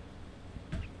 right?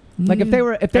 Like if they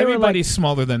were everybody's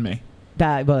smaller than me.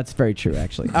 Well, that's very true,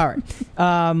 actually. All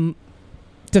right,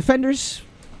 Defenders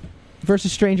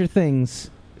versus Stranger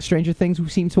Things. Stranger Things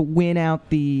seem to win out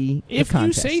the If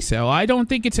contest. you say so. I don't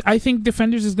think it's... I think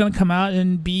Defenders is going to come out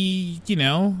and be,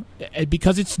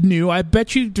 because it's new, I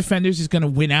bet you Defenders is going to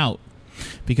win out.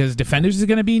 Because Defenders is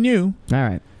going to be new. All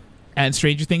right. And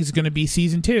Stranger Things is going to be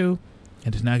Season 2.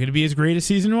 And it's not going to be as great as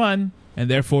Season 1. And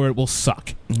therefore, it will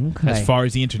suck. Okay. As far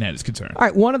as the internet is concerned. All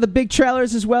right, one of the big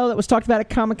trailers as well that was talked about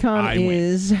at Comic-Con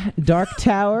is Dark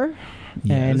Tower.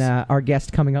 Yes. And our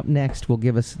guest coming up next will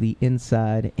give us the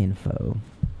inside info.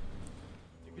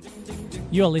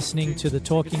 You're listening to the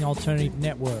Talking Alternative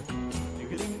Network.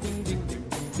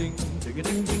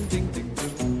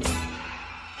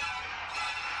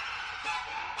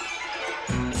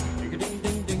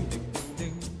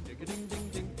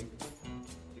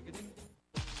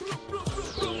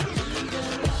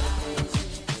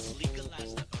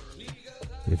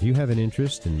 If you have an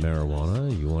interest in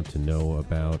marijuana, you want to know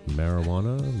about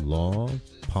marijuana, law,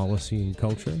 policy, and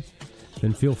culture,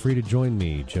 then feel free to join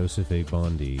me, Joseph A.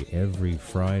 Bondi, every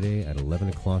Friday at 11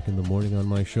 o'clock in the morning on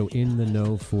my show In the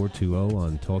Know 420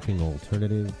 on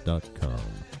TalkingAlternative.com.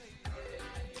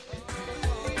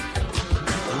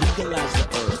 Legalize the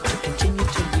earth to continue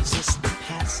to resist the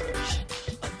passage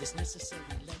of this necessary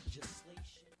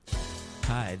legislation.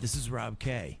 Hi, this is Rob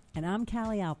Kay. And I'm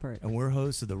Callie Alpert. And we're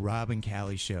hosts of The Rob and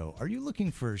Callie Show. Are you looking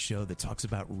for a show that talks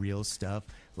about real stuff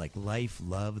like life,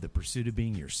 love, the pursuit of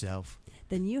being yourself?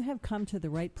 Then you have come to the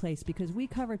right place, because we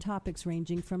cover topics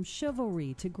ranging from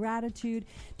chivalry to gratitude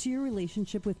to your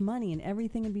relationship with money and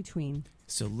everything in between.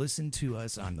 So listen to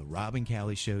us on The Rob and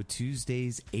Callie Show,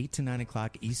 Tuesdays, 8 to 9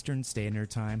 o'clock Eastern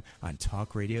Standard Time on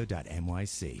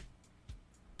talkradio.nyc.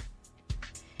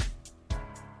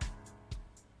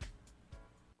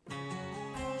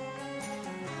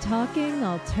 Talking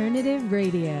Alternative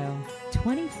Radio,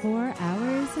 24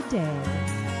 hours a day.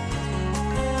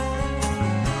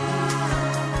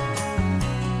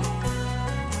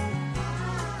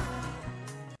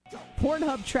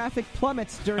 Pornhub traffic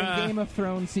plummets during Game of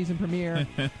Thrones season premiere.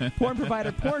 Porn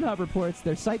provider Pornhub reports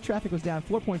their site traffic was down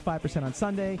 4.5% on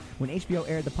Sunday when HBO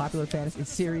aired the popular fantasy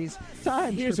series.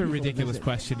 Here's a ridiculous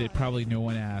question that probably no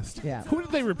one asked. Yeah. Who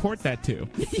did they report that to?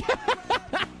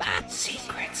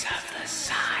 Secrets of the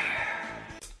Sire.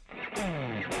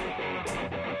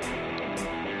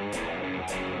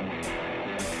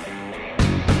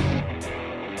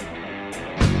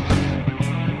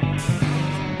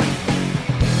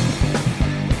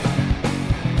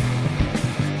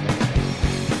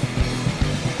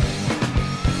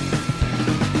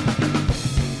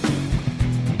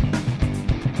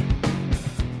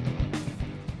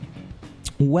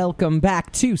 Welcome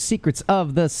back to Secrets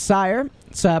of the Sire.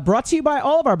 It's brought to you by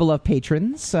all of our beloved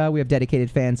patrons. We have dedicated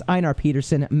fans: Einar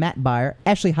Peterson, Matt Byer,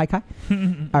 Ashley Haikai,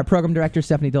 our program director,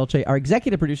 Stephanie Dolce, our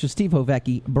executive producer, Steve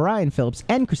Hovecki, Brian Phillips,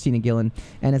 and Christina Gillen,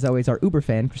 and as always, our Uber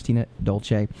fan, Christina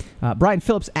Dolce. Brian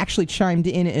Phillips actually chimed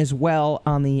in as well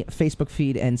on the Facebook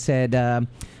feed and said,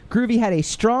 Groovy had a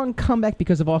strong comeback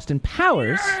because of Austin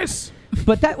Powers. Yes!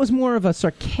 But that was more of a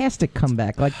sarcastic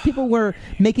comeback. Like, people were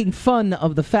making fun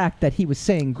of the fact that he was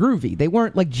saying groovy. They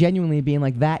weren't like genuinely being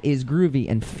like, that is groovy,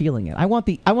 and feeling it. I want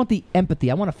the empathy.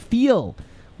 I want to feel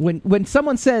when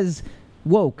someone says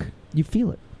woke, you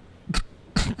feel it.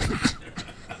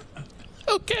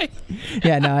 Okay.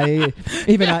 Yeah, no,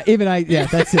 yeah,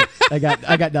 that's it. I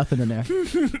got nothing in there.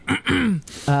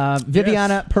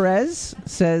 Viviana Perez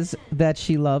says that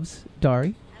she loves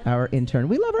Dari, our intern.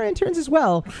 We love our interns as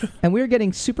well, and we're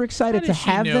getting super excited to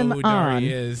have them on.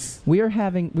 We are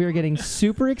getting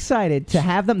super excited to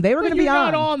have them. They were going to be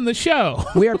not on the show.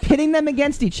 We are pitting them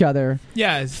against each other.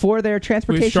 Yes. For their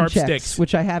transportation checks, sticks,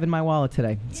 which I have in my wallet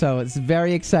today. So it's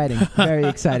very exciting, very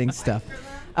exciting stuff.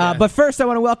 But first, I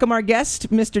want to welcome our guest,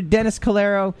 Mr. Dennis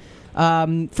Calero.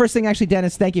 First thing, actually,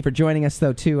 Dennis, thank you for joining us,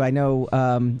 though, too. I know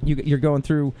you're going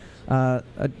through,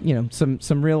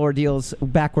 some real ordeals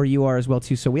back where you are as well,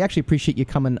 too. So we actually appreciate you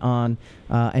coming on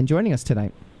and joining us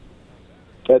tonight.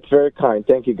 That's very kind.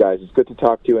 Thank you, guys. It's good to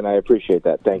talk to you, and I appreciate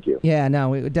that. Thank you. Yeah, no,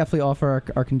 we would definitely offer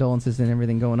our condolences and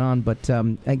everything going on. But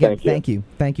again, thank you.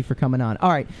 Thank you for coming on.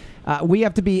 All right. We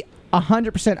have to be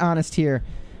 100% honest here.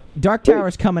 Dark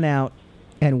Tower's coming out.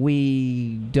 And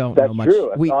we don't know much.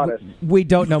 True. That's honest. We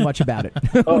don't know much about it.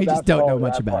 We just don't know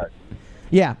much about it.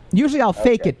 Yeah. Usually I'll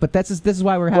fake it, but this is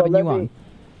why we're having you on.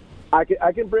 I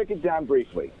can break it down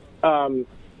briefly. I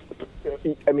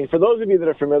mean, for those of you that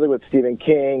are familiar with Stephen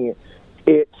King,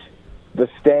 It, The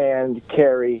Stand,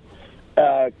 Carrie,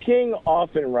 King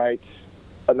often writes,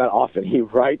 not often, he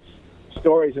writes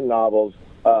stories and novels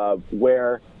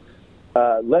where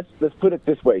let's put it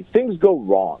this way: things go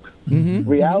wrong. Mm-hmm.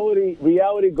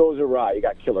 Reality goes awry. You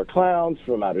got killer clowns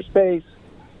from outer space.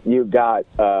 You've got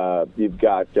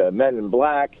men in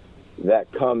black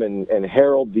that come and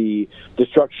herald the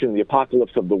destruction, the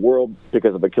apocalypse of the world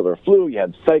because of a killer flu. You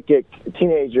had psychic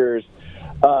teenagers,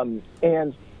 and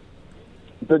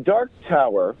the Dark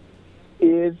Tower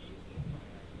is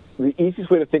the easiest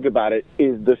way to think about it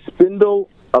is the spindle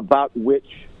about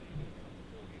which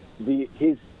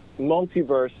his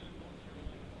multiverse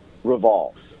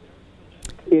revolves.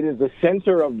 It is the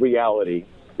center of reality.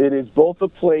 It is both a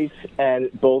place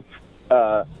and both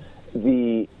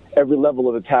every level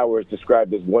of the tower is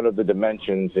described as one of the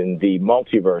dimensions in the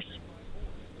multiverse.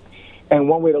 And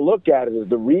one way to look at it is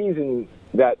the reason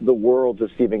that the worlds of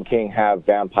Stephen King have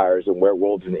vampires and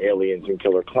werewolves and aliens and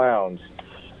killer clowns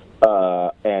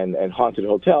and haunted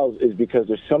hotels is because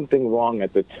there's something wrong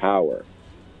at the tower.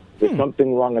 There's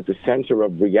something wrong at the center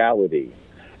of reality.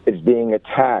 It's being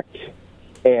attacked.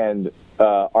 And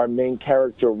our main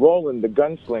character, Roland, the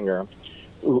gunslinger,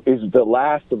 who is the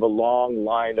last of a long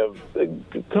line of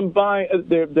combined.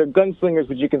 They're gunslingers,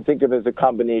 which you can think of as a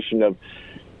combination of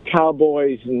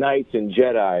cowboys, knights, and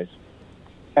Jedis.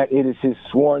 And it is his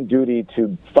sworn duty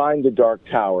to find the Dark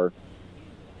Tower,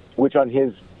 which on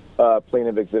his plane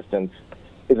of existence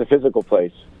is a physical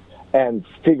place, and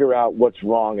figure out what's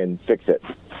wrong and fix it,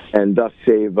 and thus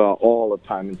save all of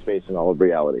time and space and all of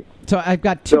reality. So I've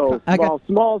got two.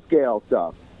 Small scale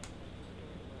stuff.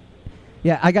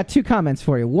 Yeah, I got two comments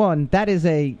for you. One, that is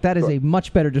a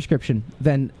much better description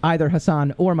than either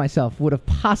Hassan or myself would have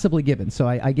possibly given. So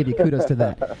I give you kudos to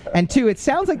that. And two, it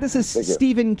sounds like this is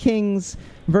Stephen King's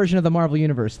version of the Marvel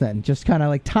Universe. Then, just kind of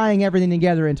like tying everything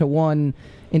together into one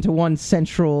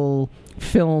central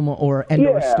film or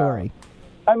story.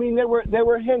 I mean, there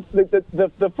were hints.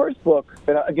 The first book,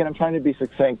 and again, I'm trying to be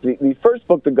succinct. The first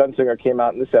book, The Gunslinger, came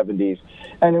out in the 70s,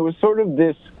 and it was sort of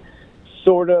this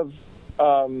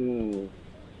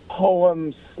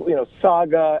poems,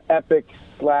 saga, epic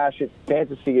 /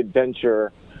 fantasy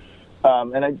adventure.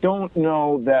 And I don't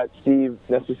know that Steve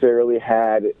necessarily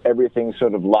had everything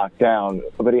sort of locked down,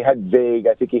 but I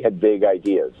think he had vague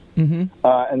ideas. Mm-hmm.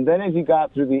 And then as you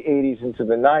got through the 80s into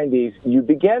the 90s, you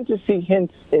began to see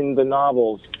hints in the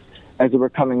novels as they were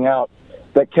coming out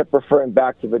that kept referring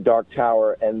back to the Dark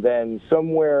Tower. And then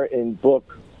somewhere in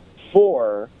book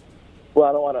 4, well,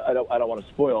 I don't want to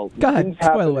spoil. Go ahead,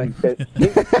 spoil away.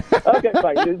 Okay,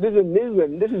 fine.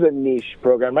 This is a niche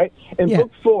program, right? In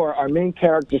book 4, our main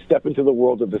characters step into the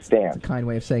world of the Stand. It's a kind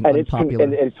way of saying and unpopular.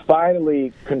 And it's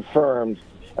finally confirmed,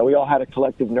 and we all had a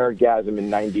collective nerdgasm in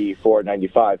 94,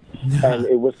 95, and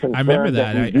it was confirmed. I remember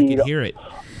that. I could hear it.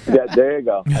 Yeah, there you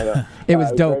go. I know. It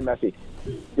was dope. Very messy.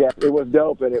 Yeah, it was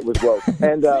dope, and it was woke.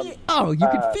 And you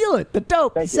could feel it. The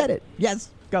dope. You said it.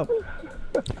 Yes. Go.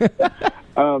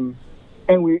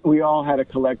 And we all had a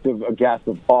collective gasp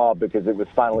of awe because it was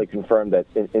finally confirmed that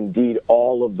indeed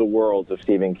all of the worlds of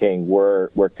Stephen King were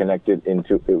connected in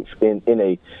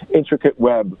a intricate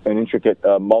web, an intricate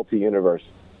multi-universe,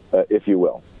 if you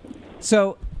will.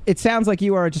 So it sounds like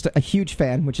you are just a huge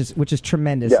fan, which is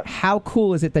tremendous. Yeah. How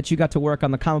cool is it that you got to work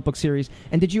on the comic book series?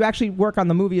 And did you actually work on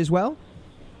the movie as well?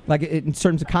 Like in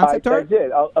terms of concept art? I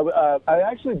did. I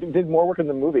actually did more work in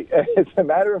the movie. As a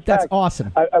matter of fact, that's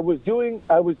awesome. I was doing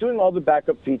all the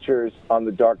backup features on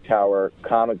the Dark Tower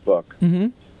comic book,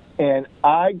 and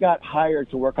I got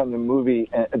hired to work on the movie.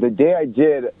 And the day I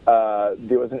did,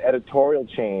 there was an editorial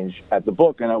change at the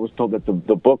book, and I was told that the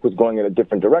book was going in a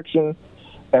different direction,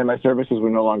 and my services were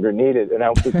no longer needed. And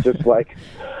I was just like,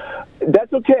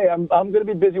 that's okay. I'm going to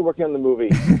be busy working on the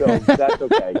movie, so that's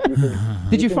okay.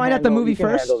 Did you find out the movie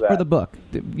first or the book?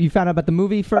 You found out about the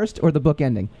movie first or the book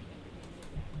ending?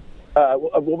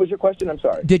 What was your question? I'm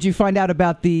sorry. Did you find out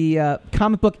about the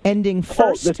comic book ending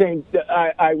first? Oh, the same.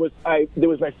 There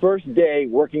was my first day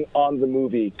working on the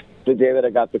movie. The day that I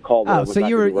got the call. So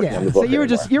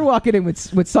you're walking in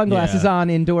with sunglasses on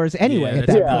indoors anyway. Yeah, at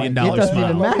that $1 point. billion It doesn't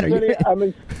even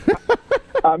matter.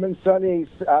 I'm in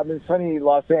sunny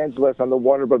Los Angeles on the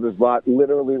Warner Brothers lot,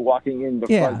 literally walking in the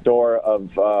front door of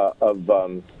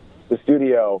the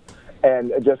studio,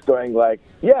 and just going like,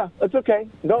 "Yeah, it's okay.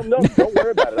 No, don't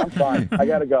worry about it. I'm fine. I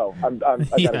gotta go. I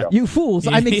gotta go." You fools!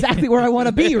 I'm exactly where I want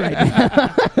to be right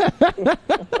now.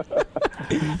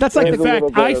 That's like in fact,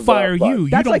 I fire you.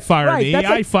 You don't fire me.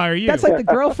 I fire you. That's like the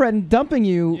girlfriend dumping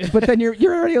you, but then you're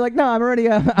already like, no, I'm already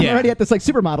at this like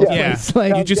supermodel place.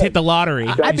 Like, you just hit the lottery.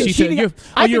 I've been cheating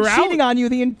on you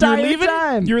the entire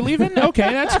time. You're leaving?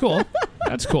 Okay, that's cool.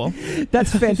 That's cool.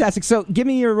 That's fantastic. So, give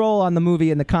me your role on the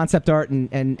movie and the concept art,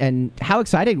 and how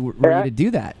excited were you to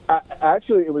do that?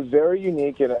 Actually, it was very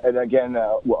unique, and again,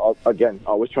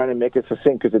 always trying to make it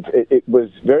succinct because it was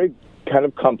very kind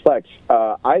of complex.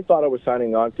 I thought I was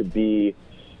signing on to be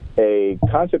a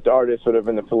concept artist sort of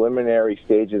in the preliminary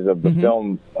stages of the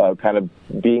film kind of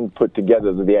being put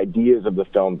together, the ideas of the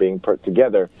film being put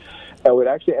together. And what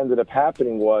actually ended up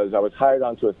happening was I was hired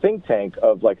onto a think tank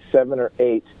of like 7 or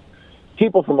 8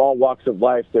 people from all walks of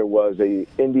life. There was a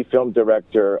indie film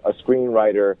director, a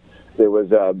screenwriter, there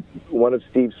was one of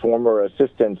Steve's former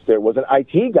assistants. There was an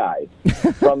IT guy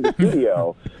from the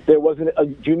studio. There was a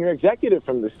junior executive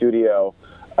from the studio.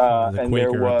 And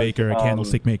Quaker, there was, a baker, a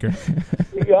candlestick maker.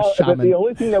 The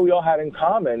only thing that we all had in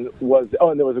common was,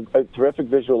 and there was a terrific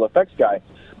visual effects guy.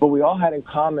 But we all had in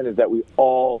common is that we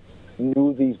all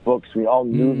knew these books. We all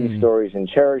knew these stories and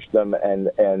cherished them.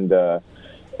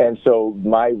 And so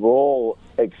my role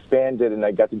expanded, and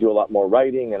I got to do a lot more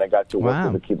writing, and I got to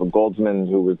work with Akiva Goldsman,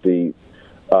 who was the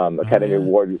Academy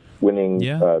Award-winning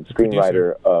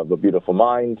screenwriter of A Beautiful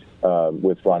Mind,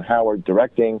 with Ron Howard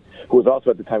directing, who was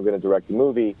also at the time going to direct the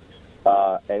movie.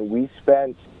 And we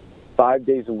spent 5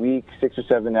 days a week, 6 or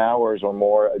 7 hours or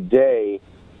more a day,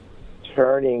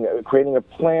 creating a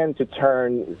plan to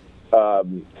turn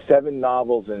 7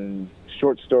 novels and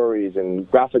short stories and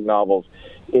graphic novels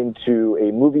into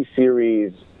a movie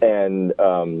series and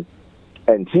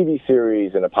TV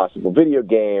series and a possible video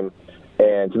game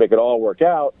and to make it all work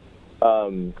out.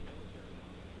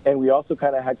 And we also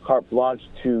kind of had carte blanche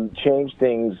to change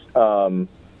things to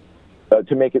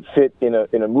make it fit in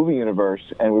a movie universe.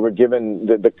 And we were given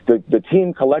the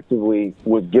team collectively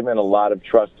was given a lot of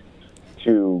trust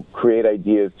to create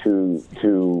ideas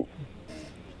to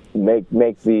make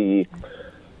the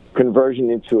conversion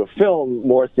into a film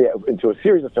into a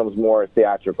series of films more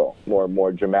theatrical,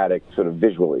 more dramatic, sort of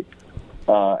visually.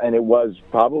 And it was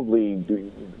probably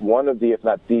one of the, if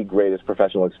not the greatest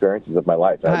professional experiences of my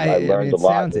life. I learned a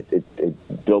lot.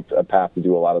 It built a path to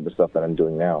do a lot of the stuff that I'm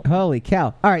doing now. Holy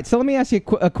cow. All right, so let me ask you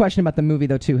a question about the movie,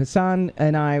 though, too. Hassan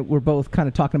and I were both kind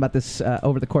of talking about this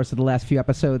over the course of the last few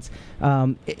episodes.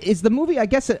 Is the movie, I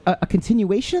guess, a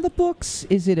continuation of the books?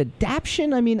 Is it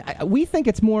adaptation? I mean, we think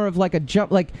it's more of like a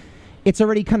jump, like it's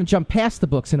already kind of jumped past the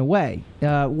books in a way.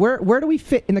 Where do we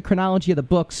fit in the chronology of the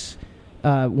books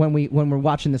when we're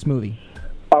watching this movie?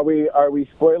 Are we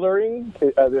spoilering?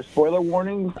 Are there spoiler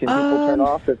warnings? Can people turn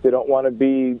off if they don't want to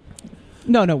be?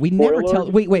 No, we never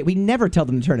tell. We never tell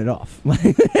them to turn it off.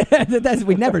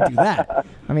 We never do that.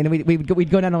 I mean, we'd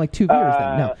go down to like 2 viewers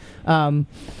then.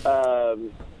 No.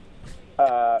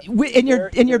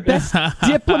 In your best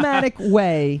diplomatic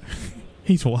way.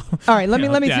 He's all right. Let me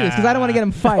do this because I don't want to get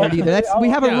him fired either. We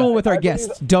have a rule with our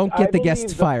guests: don't get the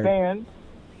guests fired.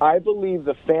 I believe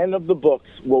the fan of the books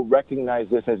will recognize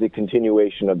this as a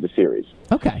continuation of the series.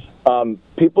 Okay.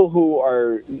 People who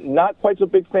are not quite so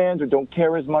big fans or don't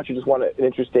care as much or just want an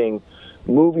interesting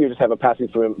movie or just have a passing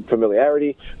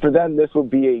familiarity, for them this will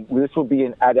be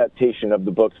an adaptation of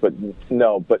the books. But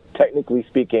technically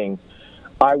speaking,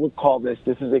 I would call this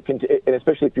is and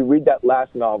especially if you read that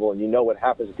last novel and you know what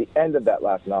happens at the end of that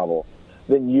last novel,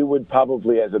 then you would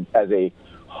probably, as a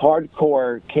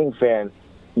hardcore King fan,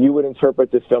 you would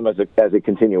interpret this film as a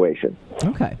continuation.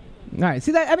 Okay. All right.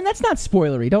 See that? I mean, that's not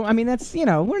spoilery. That's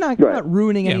we're not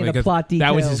ruining any of the plot details.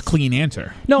 That was his clean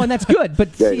answer. No, and that's good. But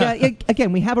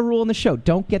again, we have a rule in the show: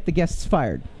 don't get the guests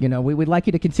fired. We would like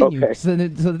you to continue, okay. so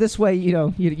this way,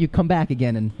 you come back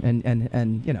again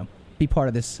and be part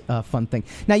of this fun thing.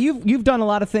 Now, you've done a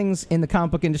lot of things in the comic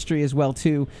book industry as well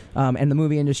too, and the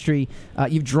movie industry.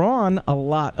 You've drawn a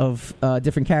lot of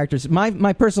different characters.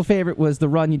 My personal favorite was the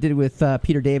run you did with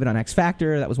Peter David on X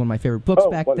Factor. That was one of my favorite books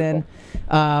back wonderful.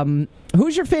 then.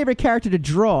 Who's your favorite character to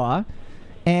draw,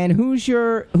 and who's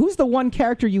the one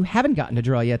character you haven't gotten to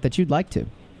draw yet that you'd like to?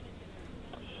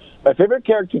 My favorite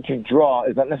character to draw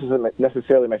is not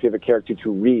necessarily my favorite character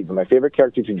to read, but my favorite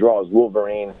character to draw is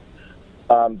Wolverine.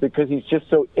 Because he's just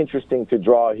so interesting to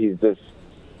draw. He's this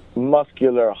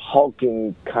muscular,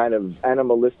 hulking, kind of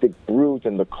animalistic brute,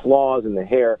 and the claws and the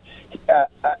hair.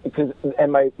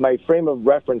 And my frame of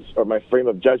reference or my frame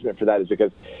of judgment for that is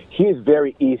because he is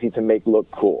very easy to make look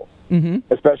cool,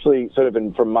 especially sort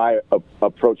of from my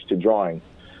approach to drawing.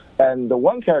 And the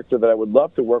one character that I would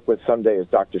love to work with someday is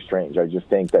Doctor Strange. I just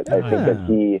think that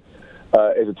he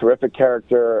is a terrific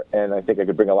character, and I think I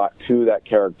could bring a lot to that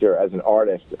character as an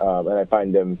artist. And I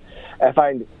find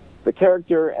the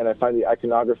character and I find the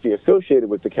iconography associated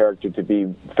with the character to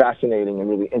be fascinating and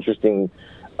really interesting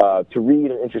to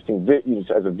read and interesting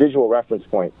as a visual reference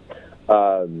point.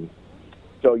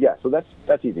 So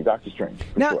that's easy. Doctor Strange.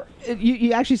 Now, sure.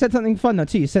 you actually said something fun though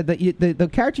too. You said that the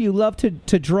character you love to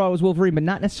draw was Wolverine, but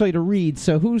not necessarily to read.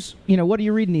 So what are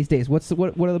you reading these days? What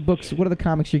are the books? What are the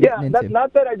comics you're getting into?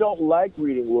 Not that I don't like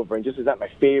reading Wolverine, just is not my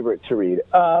favorite to read.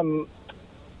 Let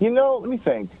me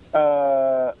think.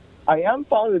 I am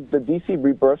following the DC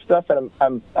Rebirth stuff, and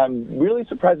I'm really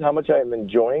surprised at how much I am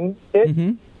enjoying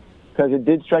it because it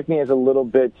did strike me as a little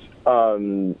bit.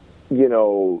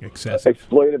 Excessive.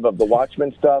 Exploitive of the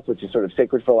Watchmen stuff, which is sort of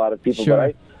sacred for a lot of people. Sure.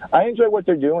 But I enjoy what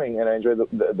they're doing, and I enjoy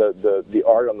the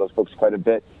art on those books quite a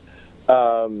bit.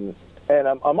 And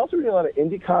I'm also reading a lot of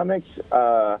indie comics.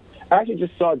 I actually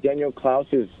just saw Daniel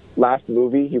Klaus's last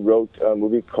movie. He wrote a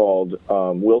movie called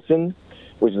Wilson,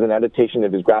 which is an adaptation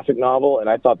of his graphic novel, and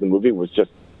I thought the movie was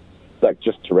just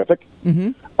terrific.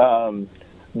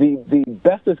 The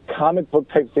bestest comic book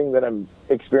type thing that I'm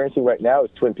experiencing right now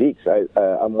is Twin Peaks.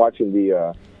 I'm watching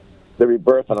the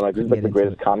Rebirth, and I'm like, this is like the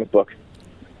greatest comic book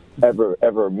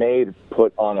ever made,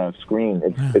 put on a screen.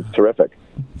 It's terrific.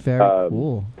 Very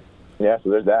cool. Yeah,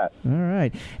 so there's that. All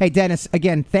right. Hey, Dennis,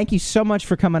 again, thank you so much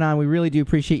for coming on. We really do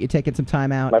appreciate you taking some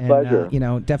time out. My pleasure.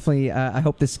 Definitely, I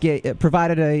hope this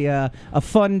provided a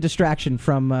fun distraction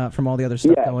from all the other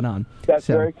stuff going on. That's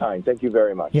very kind. Thank you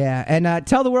very much. Yeah, and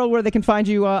tell the world where they can find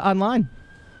you online.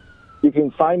 You can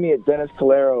find me at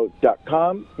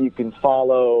DennisCalero.com. You can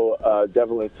follow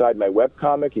Devil Inside, my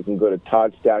webcomic. You can go to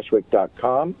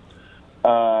ToddStashwick.com.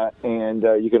 And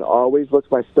you can always look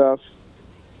my stuff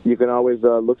you can always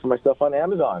look for my stuff on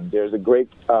Amazon. There's a great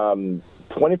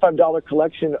 $25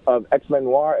 collection of X-Men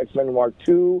Noir, X-Men Noir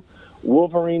 2,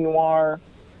 Wolverine Noir.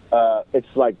 It's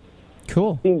like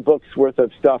cool 15 books worth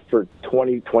of stuff for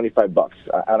 $25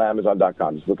 on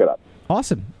Amazon.com. Just look it up.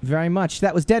 Awesome. Very much.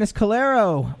 That was Dennis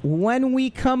Calero. When we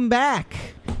come back,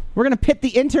 we're going to pit the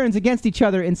interns against each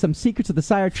other in some Secrets of the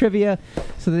Sire trivia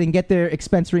so that they can get their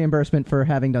expense reimbursement for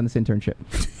having done this internship.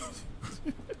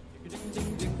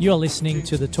 You're listening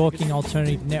to the Talking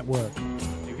Alternative Network.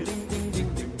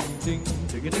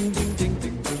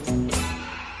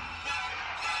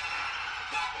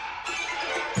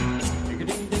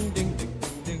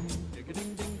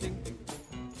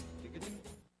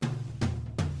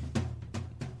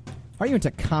 Are you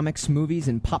into comics, movies,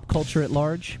 and pop culture at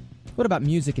large? What about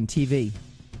music and TV?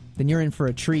 Then you're in for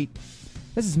a treat.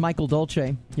 This is Michael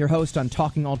Dolce, your host on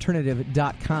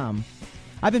TalkingAlternative.com.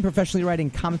 I've been professionally writing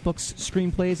comic books,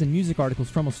 screenplays, and music articles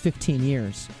for almost 15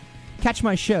 years. Catch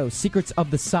my show, Secrets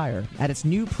of the Sire, at its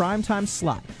new primetime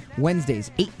slot, Wednesdays,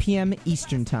 8 p.m.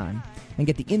 Eastern Time, and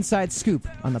get the inside scoop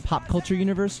on the pop culture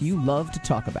universe you love to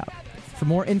talk about. For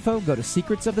more info, go to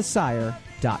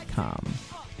secretsofthesire.com.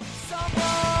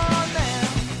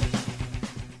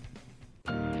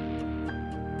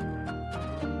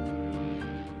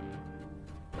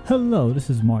 Hello, this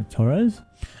is Mark Torres.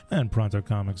 And Pronto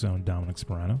Comics own Dominic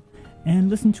Sperano. And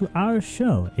listen to our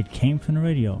show, It Came From the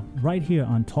Radio, right here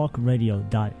on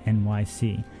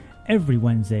talkradio.nyc, every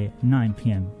Wednesday, 9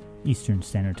 p.m. Eastern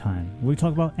Standard Time, where we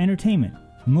talk about entertainment,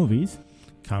 movies,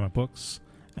 comic books,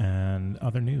 and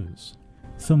other news.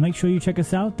 So make sure you check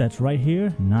us out. That's right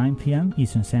here, 9 p.m.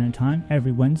 Eastern Standard Time,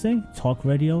 every Wednesday,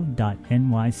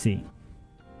 talkradio.nyc.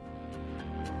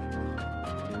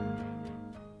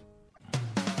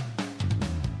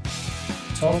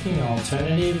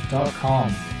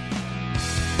 TalkingAlternative.com.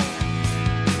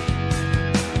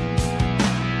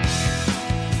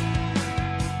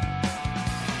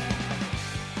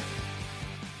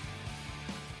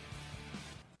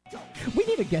 We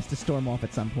need a guest to storm off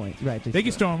at some point, right? They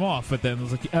can storm off, but then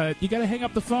it's like, you got to hang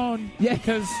up the phone. Yeah.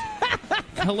 Because,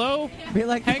 hello? Be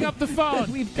like, hang up the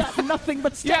phone. We've got nothing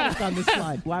but static on this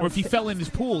line. Or if he fell in his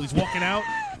pool, he's walking out,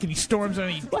 and he storms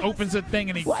and he opens the thing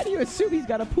and he... Why do you assume he's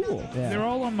got a pool? Yeah. They're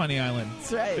all on Money Island.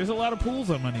 That's right. There's a lot of pools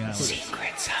on Money Island.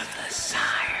 Secrets of the Sire.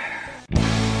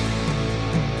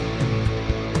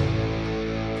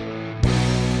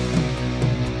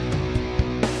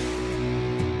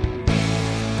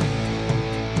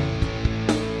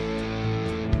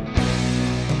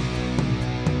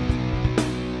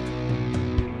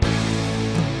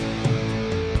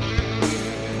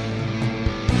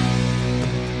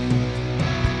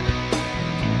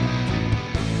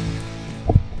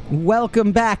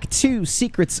 Welcome back to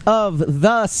Secrets of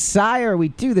the Sire. We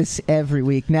do this every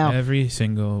week now. Every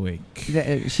single week.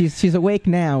 She's awake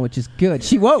now, which is good.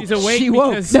 She woke. She's awake. She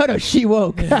woke. No, she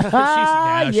woke.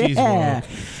 She's woke.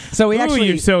 So we actually,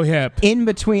 you're so hip. In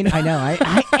between, I know,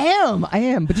 I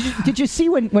am. But did you see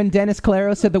when Dennis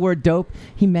Calero said the word dope?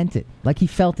 He meant it, like he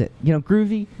felt it. You know,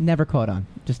 groovy, never caught on,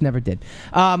 just never did.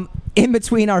 In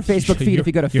between our Facebook feed, if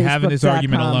you go to you're having this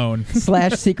argument alone.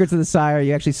 /Secrets of the Sire,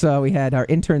 you actually saw we had our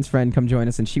intern's friend come join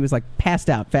us, and she was like passed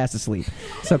out, fast asleep.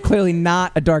 So clearly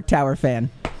not a Dark Tower fan.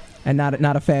 And not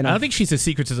a fan of... I don't think she's a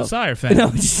Secrets of the Sire fan. No,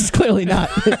 she's clearly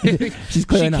not. She's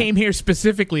clearly not. She came here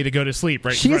specifically to go to sleep,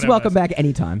 right? She is welcome back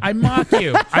anytime. I mock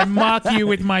you. I mock you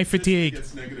with my fatigue.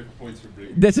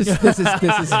 This is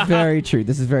very true.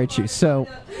 This is very true. So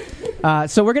we're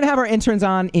going to have our interns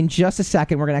on in just a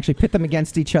second. We're going to actually pit them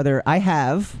against each other. I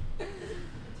have...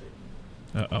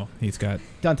 Uh-oh. He's got...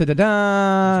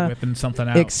 Dun-da-da-da. He's whipping something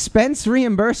out. Expense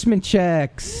reimbursement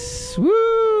checks.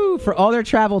 Woo! For all their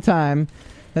travel time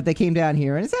that they came down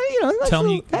here. And it's,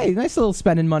 nice little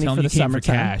spending money for the summertime.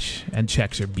 For cash, and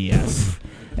checks are BS.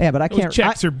 Yeah, but I can't...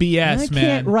 Checks are BS, man. I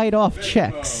can't write off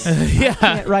checks. Yeah. I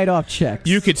can't write off checks.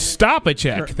 You could stop a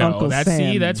check, for though. Uncle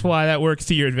Sam. That's why that works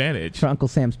to your advantage. For Uncle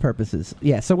Sam's purposes.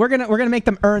 Yeah, so we're gonna make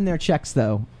them earn their checks,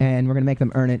 though, and we're gonna make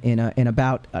them earn it in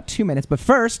about 2 minutes. But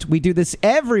first, we do this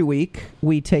every week.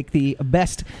 We take the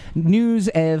best news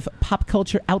of pop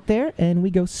culture out there, and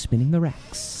we go spinning the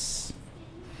racks.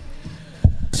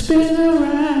 Spin the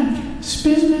rack,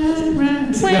 spin the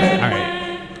rack. All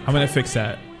right, I'm gonna fix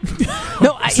that.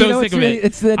 No,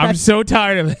 I'm so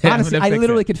tired of it. Honestly, I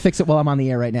literally could fix it while I'm on the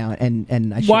air right now,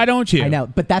 and I should. Why don't you? I know,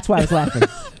 but that's why I was laughing.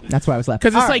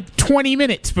 Because it's like 20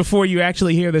 minutes before you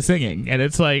actually hear the singing, and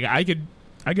it's like I could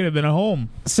have been at home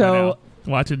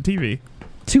watching TV.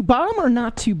 To bomb or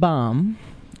not to bomb?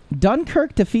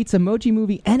 Dunkirk defeats Emoji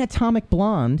Movie and Atomic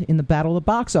Blonde in the battle of the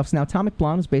box office. Now, Atomic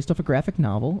Blonde was based off a graphic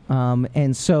novel,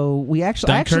 and so we actually...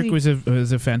 Dunkirk was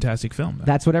a fantastic film. Though.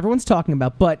 That's what everyone's talking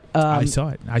about, but... I saw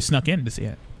it. I snuck in to see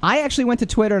it. I actually went to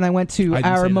Twitter and I went to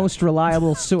our most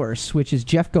reliable source, which is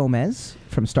Jeff Gomez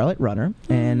from Starlight Runner,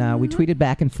 and we tweeted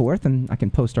back and forth, and I can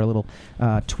post our little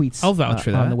tweets I'll vouch for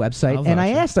that. on the website. And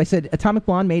I said, Atomic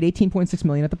Blonde made $18.6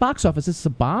 million at the box office. Is this a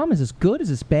bomb? Is this good? Is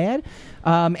this bad?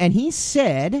 And he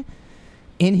said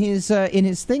in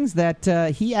his things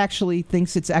that he actually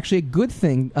thinks it's actually a good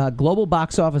thing. Global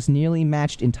box office nearly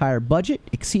matched entire budget,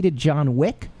 exceeded John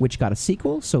Wick, which got a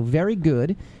sequel, so very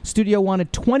good. Studio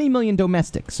wanted $20 million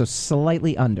domestic, so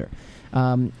slightly under.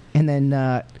 And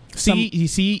then you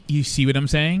see what I'm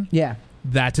saying? Yeah,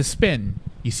 that's a spin.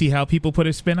 You see how people put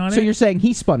a spin on it? So you're saying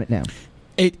he spun it now?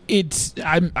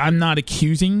 I'm not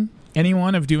accusing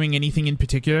anyone of doing anything in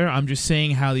particular. I'm just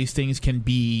saying how these things can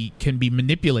be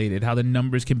manipulated, how the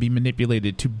numbers can be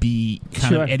manipulated to be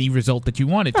kind of any result that you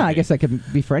want it to be. I guess that could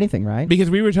be for anything, right? Because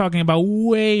we were talking about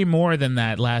way more than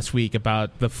that last week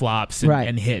about the flops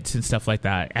and hits and stuff like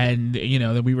that. And,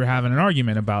 that we were having an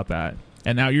argument about that.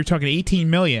 And now you're talking 18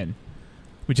 million.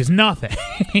 Which is nothing,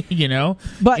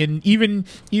 But even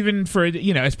for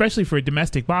especially for a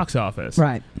domestic box office,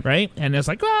 right? And it's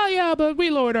like, oh yeah, but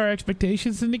we lowered our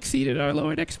expectations and exceeded our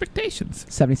lowered expectations.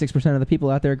 76% of the people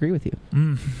out there agree with you.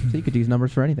 So you could use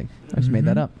numbers for anything. I just made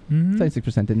that up.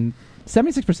 76% didn't.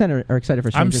 76% are excited for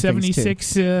Stranger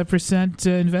Things 76%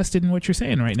 invested in what you're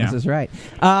saying right now. This is right.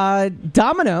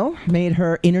 Domino made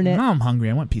her internet. Now I'm hungry.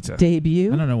 I want pizza.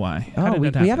 Debut. I don't know why.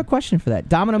 We have a question for that.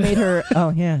 Domino made her. Oh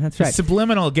yeah, that's right.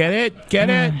 Subliminal. Get it?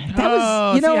 That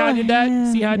was. See how I did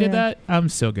that? See how I did that? I'm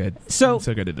so good. I'm so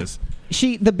good at this.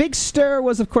 The big stir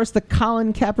was, of course, the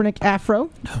Colin Kaepernick afro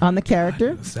on the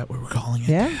character. Is that what we're calling it?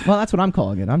 Yeah. Well, that's what I'm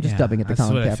calling it. I'm just dubbing it the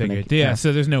Colin Kaepernick. That's what I figured. Yeah.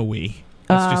 So there's no we.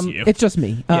 It's just you. It's just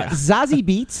me. Zazie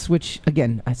Beetz, which,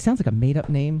 again, it sounds like a made-up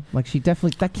name. Like, that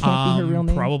can't be her real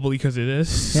name. Probably because it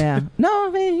is. Yeah. No,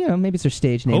 maybe it's her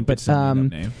stage name. But, it's a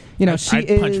name.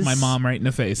 I'd punch my mom right in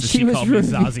the face if she called me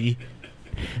Zazie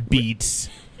Beetz.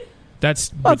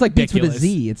 That's it's like Beats with a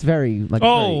Z. It's very like.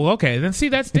 Okay. Then see,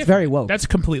 that's different. It's very woke. That's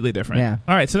completely different. Yeah.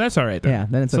 All right. So that's all right. Then. Yeah.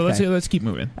 Then it's okay. So let's keep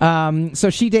moving.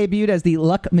 So she debuted as the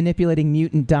luck manipulating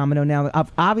mutant Domino. Now,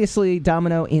 obviously,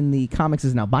 Domino in the comics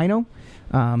is an albino.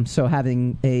 So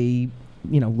having a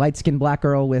light skinned black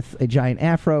girl with a giant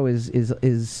afro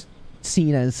is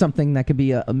seen as something that could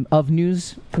be of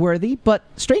newsworthy. But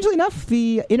strangely enough,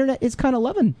 the internet is kind of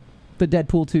loving the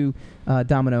Deadpool 2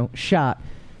 Domino shot.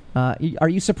 Are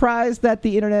you surprised that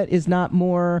the internet is not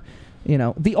more,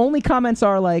 the only comments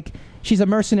are like, she's a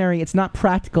mercenary, it's not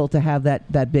practical to have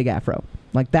that big afro.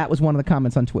 Like, that was one of the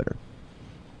comments on Twitter.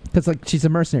 Because, like, she's a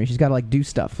mercenary, she's got to, like, do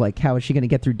stuff. Like, how is she going to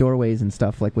get through doorways and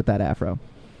stuff, like, with that afro?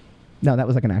 No, that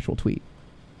was, like, an actual tweet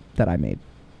that I made.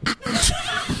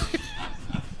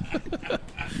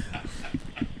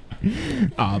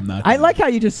 I like how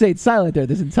you just stayed silent there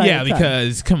this entire time. Yeah,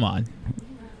 because, come on.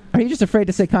 Are you just afraid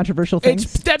to say controversial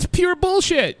things? That's pure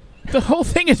bullshit. The whole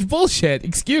thing is bullshit.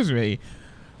 Excuse me.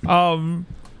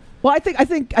 Well, I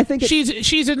think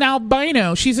she's an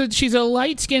albino. She's a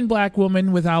light-skinned black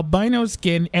woman with albino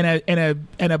skin and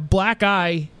a black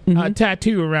eye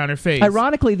tattoo around her face.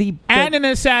 Ironically, and an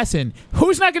assassin.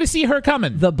 Who's not going to see her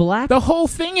coming? The whole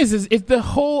thing is the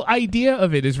whole idea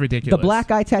of it is ridiculous. The black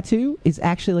eye tattoo is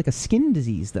actually like a skin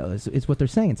disease, though. Is what they're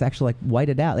saying. It's actually like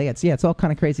whited out. It's all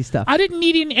kind of crazy stuff. I didn't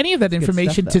need any of that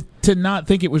information to not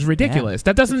think it was ridiculous.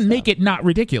 That doesn't make it not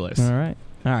ridiculous. All right.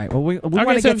 Well, we okay,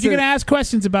 want to so if you're going to ask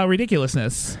questions about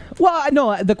ridiculousness. Well,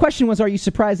 no, the question was, are you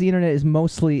surprised the internet is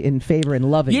mostly in favor and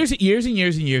loving? Years and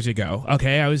years ago,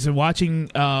 okay, I was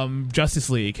watching Justice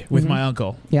League with my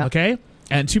uncle, okay?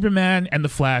 And Superman and the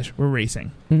Flash were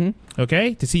racing,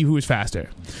 okay, to see who was faster.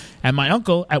 And my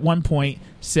uncle, at one point,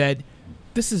 said,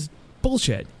 this is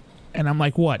bullshit. And I'm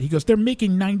like, what? He goes, they're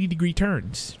making 90-degree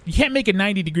turns. You can't make a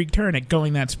 90-degree turn at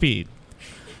going that speed.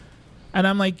 And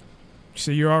I'm like, so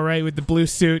you're all right with the blue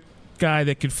suit guy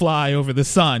that could fly over the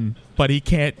sun, but he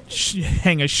can't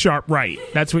hang a sharp right?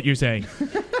 That's what you're saying.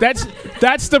 That's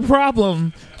the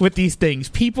problem with these things.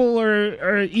 People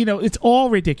are it's all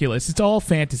ridiculous. It's all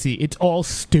fantasy. It's all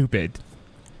stupid.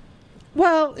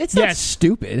 Well, it's not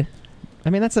stupid.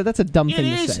 I mean, that's a dumb thing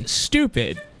to say. It is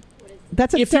stupid.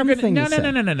 That's a dumb thing to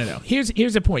say. No.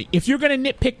 Here's the point. If you're going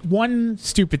to nitpick one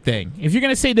stupid thing, if you're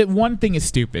going to say that one thing is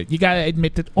stupid, you got to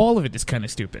admit that all of it is kind of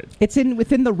stupid. It's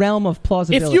within the realm of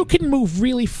plausibility. If you can move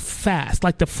really fast,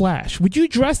 like the Flash, would you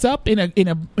dress up in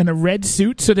a red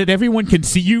suit so that everyone can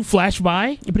see you flash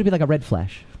by? It'd be like a red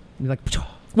flash. It'd be like,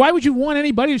 why would you want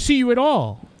anybody to see you at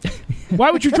all?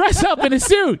 Why would you dress up in a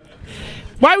suit?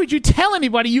 Why would you tell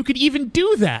anybody you could even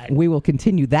do that? We will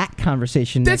continue that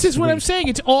conversation This next is what week. I'm saying.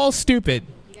 It's all stupid.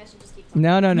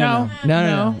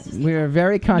 No. We are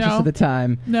very conscious of the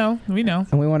time. No, we know.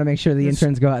 And we want to make sure the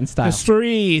interns go out in style. It's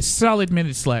 3 solid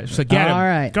minutes left. So get him. All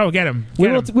right. Go get him.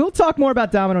 We'll talk more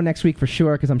about Domino next week for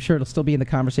sure, because I'm sure it'll still be in the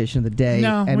conversation of the day.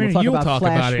 No, and we'll talk you'll about talk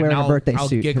Flash about it, wearing and a birthday I'll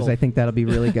suit, because giggle. I think that'll be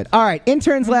really good. All right,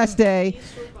 intern's last day.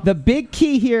 The big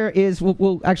key here is,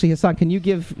 we'll actually, Hassan, can you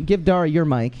give Dara your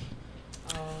mic?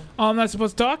 Oh, I'm not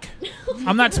supposed to talk?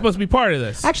 I'm not supposed to be part of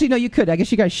this. Actually, no, you could. I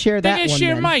guess you guys share that They one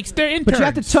share then. mics. They're interns. But you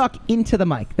have to talk into the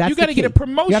mic. That's You gotta the get key. a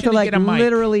promotion You have to, to like, get a mic.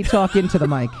 literally talk into the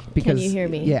mic. Because, you hear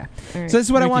me? Yeah. All right. So this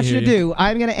is what I We want can you to hear do.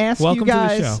 I'm going to ask Welcome you to the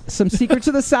guys show. some Secrets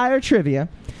of the Sire trivia.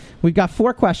 We've got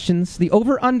 4 questions. The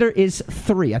over-under is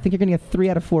 3. I think you're going to get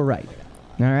 3 out of 4 right.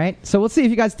 All right. So we'll see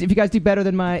if you guys do better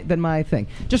than my thing.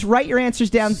 Just write your answers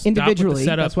down individually. Stop with the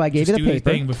setup. That's why I gave Just you the do paper.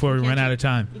 thing before we run out of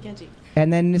time.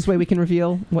 And then this way we can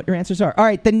reveal what your answers are. All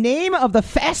right, the name of the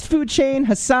fast food chain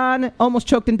Hassan almost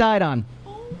choked and died on.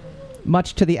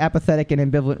 Much to the apathetic and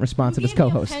ambivalent response of his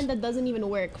co-host. A pen that doesn't even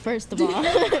work, first of all.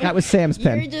 That was Sam's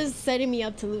pen. You're just setting me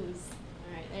up to lose.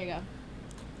 All right, there you go.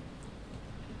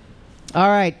 All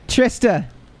right, Trista.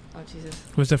 Oh, Jesus.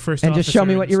 Was the first And just show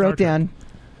me officer what in you Star wrote Trek. down.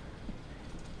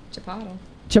 Chipotle.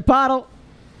 Chipotle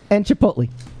and Chipotle.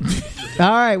 All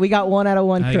right, we got 1 out of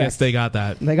 1 I correct. guess they got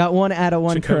that. They got 1 out of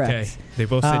 1 Chakotay. correct. They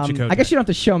both said Chakotay. I guess you don't have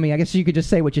to show me. I guess you could just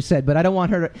say what you said, but I don't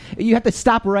want her to. You have to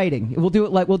stop writing. We'll do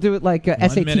it like 1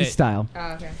 SAT minute. style.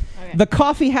 Oh, okay. The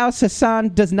coffee house Hassan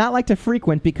does not like to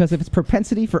frequent because of its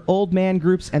propensity for old man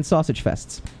groups and sausage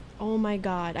fests. Oh, my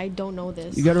God. I don't know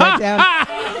this. You got to write down.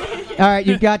 All right,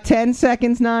 you've got 10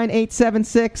 seconds. 9, 8, 7,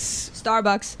 6.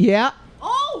 Starbucks. Yeah.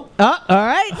 Oh! All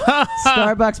right.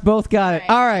 Starbucks both got it.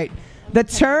 All right. The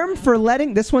term for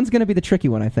letting... This one's going to be the tricky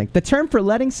one, I think. The term for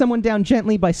letting someone down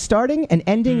gently by starting and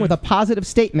ending with a positive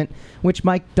statement, which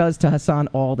Mike does to Hassan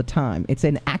all the time. It's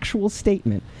an actual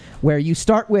statement where you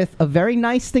start with a very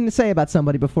nice thing to say about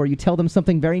somebody before you tell them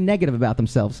something very negative about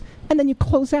themselves, and then you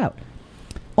close out.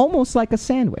 Almost like a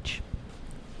sandwich.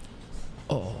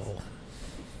 Oh.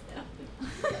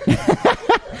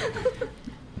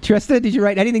 Trista, did you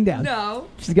write anything down? No.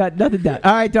 She's got nothing down.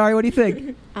 All right, Dari, what do you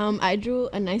think? I drew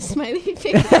a nice smiley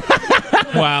face.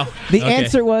 Wow. The Okay.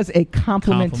 answer was a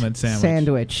compliment sandwich.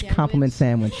 sandwich. Compliment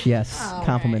sandwich, yes. Oh,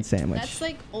 Compliment sandwich. That's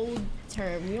like old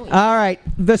term. You don't All right.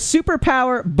 The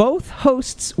superpower both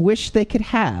hosts wish they could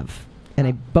have. And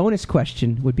a bonus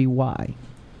question would be why?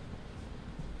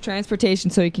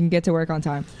 Transportation so you can get to work on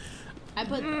time. I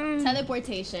put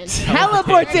teleportation.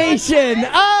 Teleportation!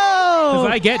 Oh! 'Cause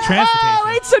I get transportation. Oh,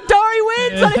 wait, so Dari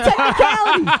wins on a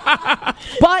technicality.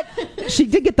 But she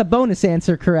did get the bonus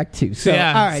answer correct, too. So,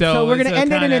 Yeah, all right. So, so we're going to it's a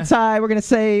end it in a kinda- tie. We're going to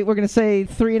say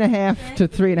 3.5 to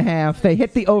 3.5. They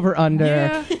hit the over-under.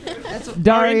 Yeah. Our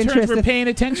Dari and interns were Trista. paying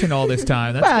attention all this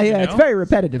time. That's Well, good to yeah, it's know. very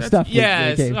repetitive stuff. we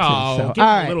Yes. gave, too, Oh, so. give All them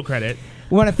right. a little credit.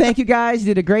 We want to thank you guys. You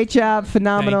did a great job.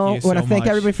 Phenomenal. Thank you We want to so thank much.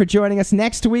 everybody for joining us.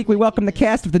 Next week, we welcome the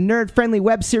cast of the nerd-friendly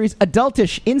web series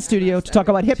Adultish in studio to talk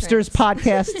about hipsters,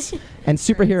 podcasts, and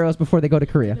superheroes before they go to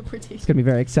Korea. It's going to be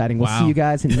very exciting. We'll Wow. see you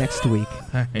guys next week.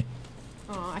 All right.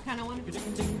 Oh, I kind of want to.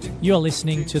 You're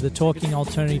listening to the Talking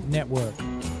Alternative Network.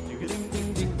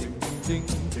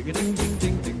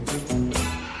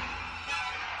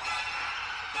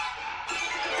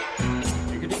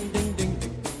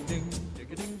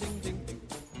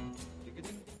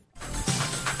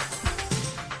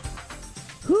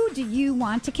 Who do you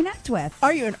want to connect with?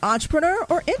 Are you an entrepreneur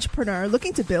or intrapreneur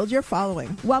looking to build your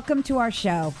following? Welcome to our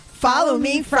show. Follow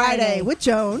Me Friday with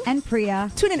Joan and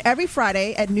Priya. Tune in every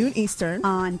Friday at noon Eastern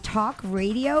on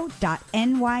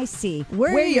talkradio.nyc.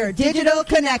 We're your digital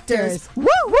connectors. Woo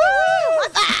woo!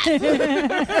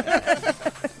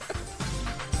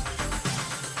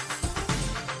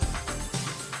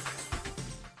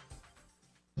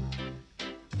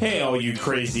 Hey, all you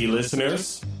crazy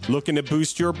listeners. Looking to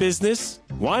boost your business?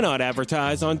 Why not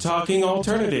advertise on Talking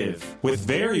Alternative with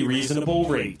very reasonable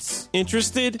rates?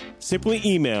 Interested? Simply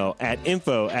email at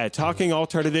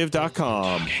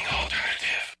info@talkingalternative.com.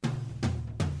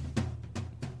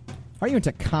 Are you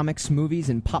into comics, movies,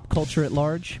 and pop culture at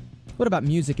large? What about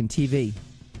music and TV?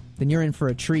 Then you're in for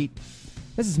a treat.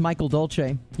 This is Michael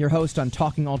Dolce, your host on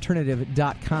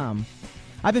TalkingAlternative.com.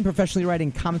 I've been professionally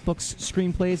writing comic books,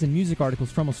 screenplays, and music articles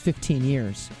for almost 15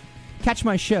 years. Catch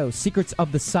my show, Secrets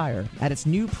of the Sire, at its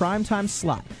new primetime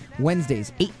slot,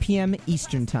 Wednesdays, 8 p.m.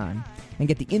 Eastern Time, and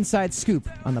get the inside scoop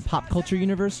on the pop culture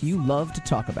universe you love to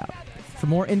talk about. For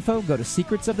more info, go to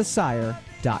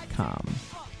secretsofthesire.com.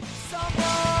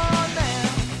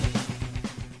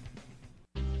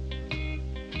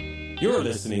 You're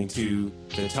listening to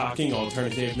the Talking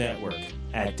Alternative Network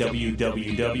at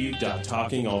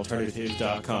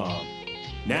www.talkingalternative.com.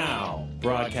 Now,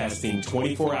 broadcasting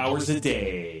 24 hours a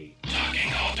day.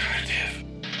 Talking Alternative.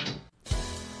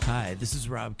 Hi, this is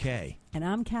Rob Kay. And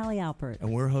I'm Callie Alpert.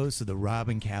 And we're hosts of The Rob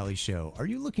and Callie Show. Are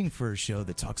you looking for a show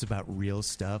that talks about real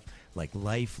stuff like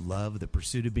life, love, the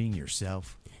pursuit of being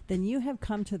yourself? Then you have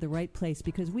come to the right place,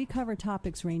 because we cover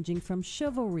topics ranging from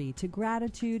chivalry to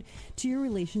gratitude to your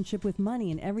relationship with money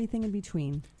and everything in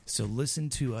between. So listen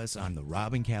to us on The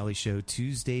Rob and Callie Show,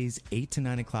 Tuesdays, 8 to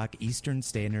 9 o'clock Eastern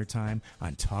Standard Time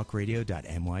on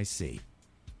talkradio.nyc.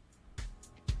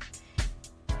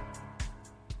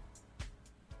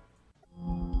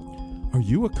 Are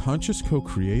you a conscious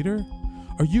co-creator?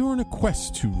 Are you on a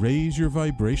quest to raise your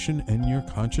vibration and your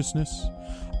consciousness?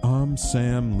 I'm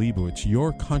Sam Leibowitz,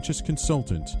 your conscious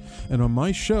consultant, and on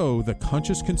my show, The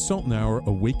Conscious Consultant Hour,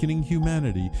 Awakening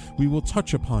Humanity, we will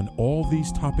touch upon all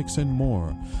these topics and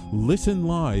more. Listen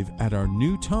live at our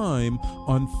new time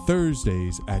on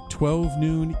Thursdays at 12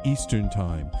 noon Eastern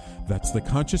Time. That's The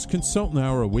Conscious Consultant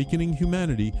Hour, Awakening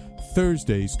Humanity,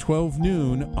 Thursdays, 12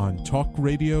 noon on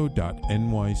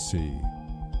talkradio.nyc.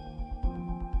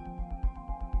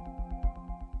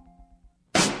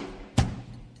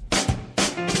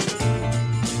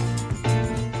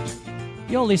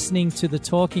 You're listening to the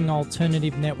Talking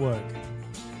Alternative Network.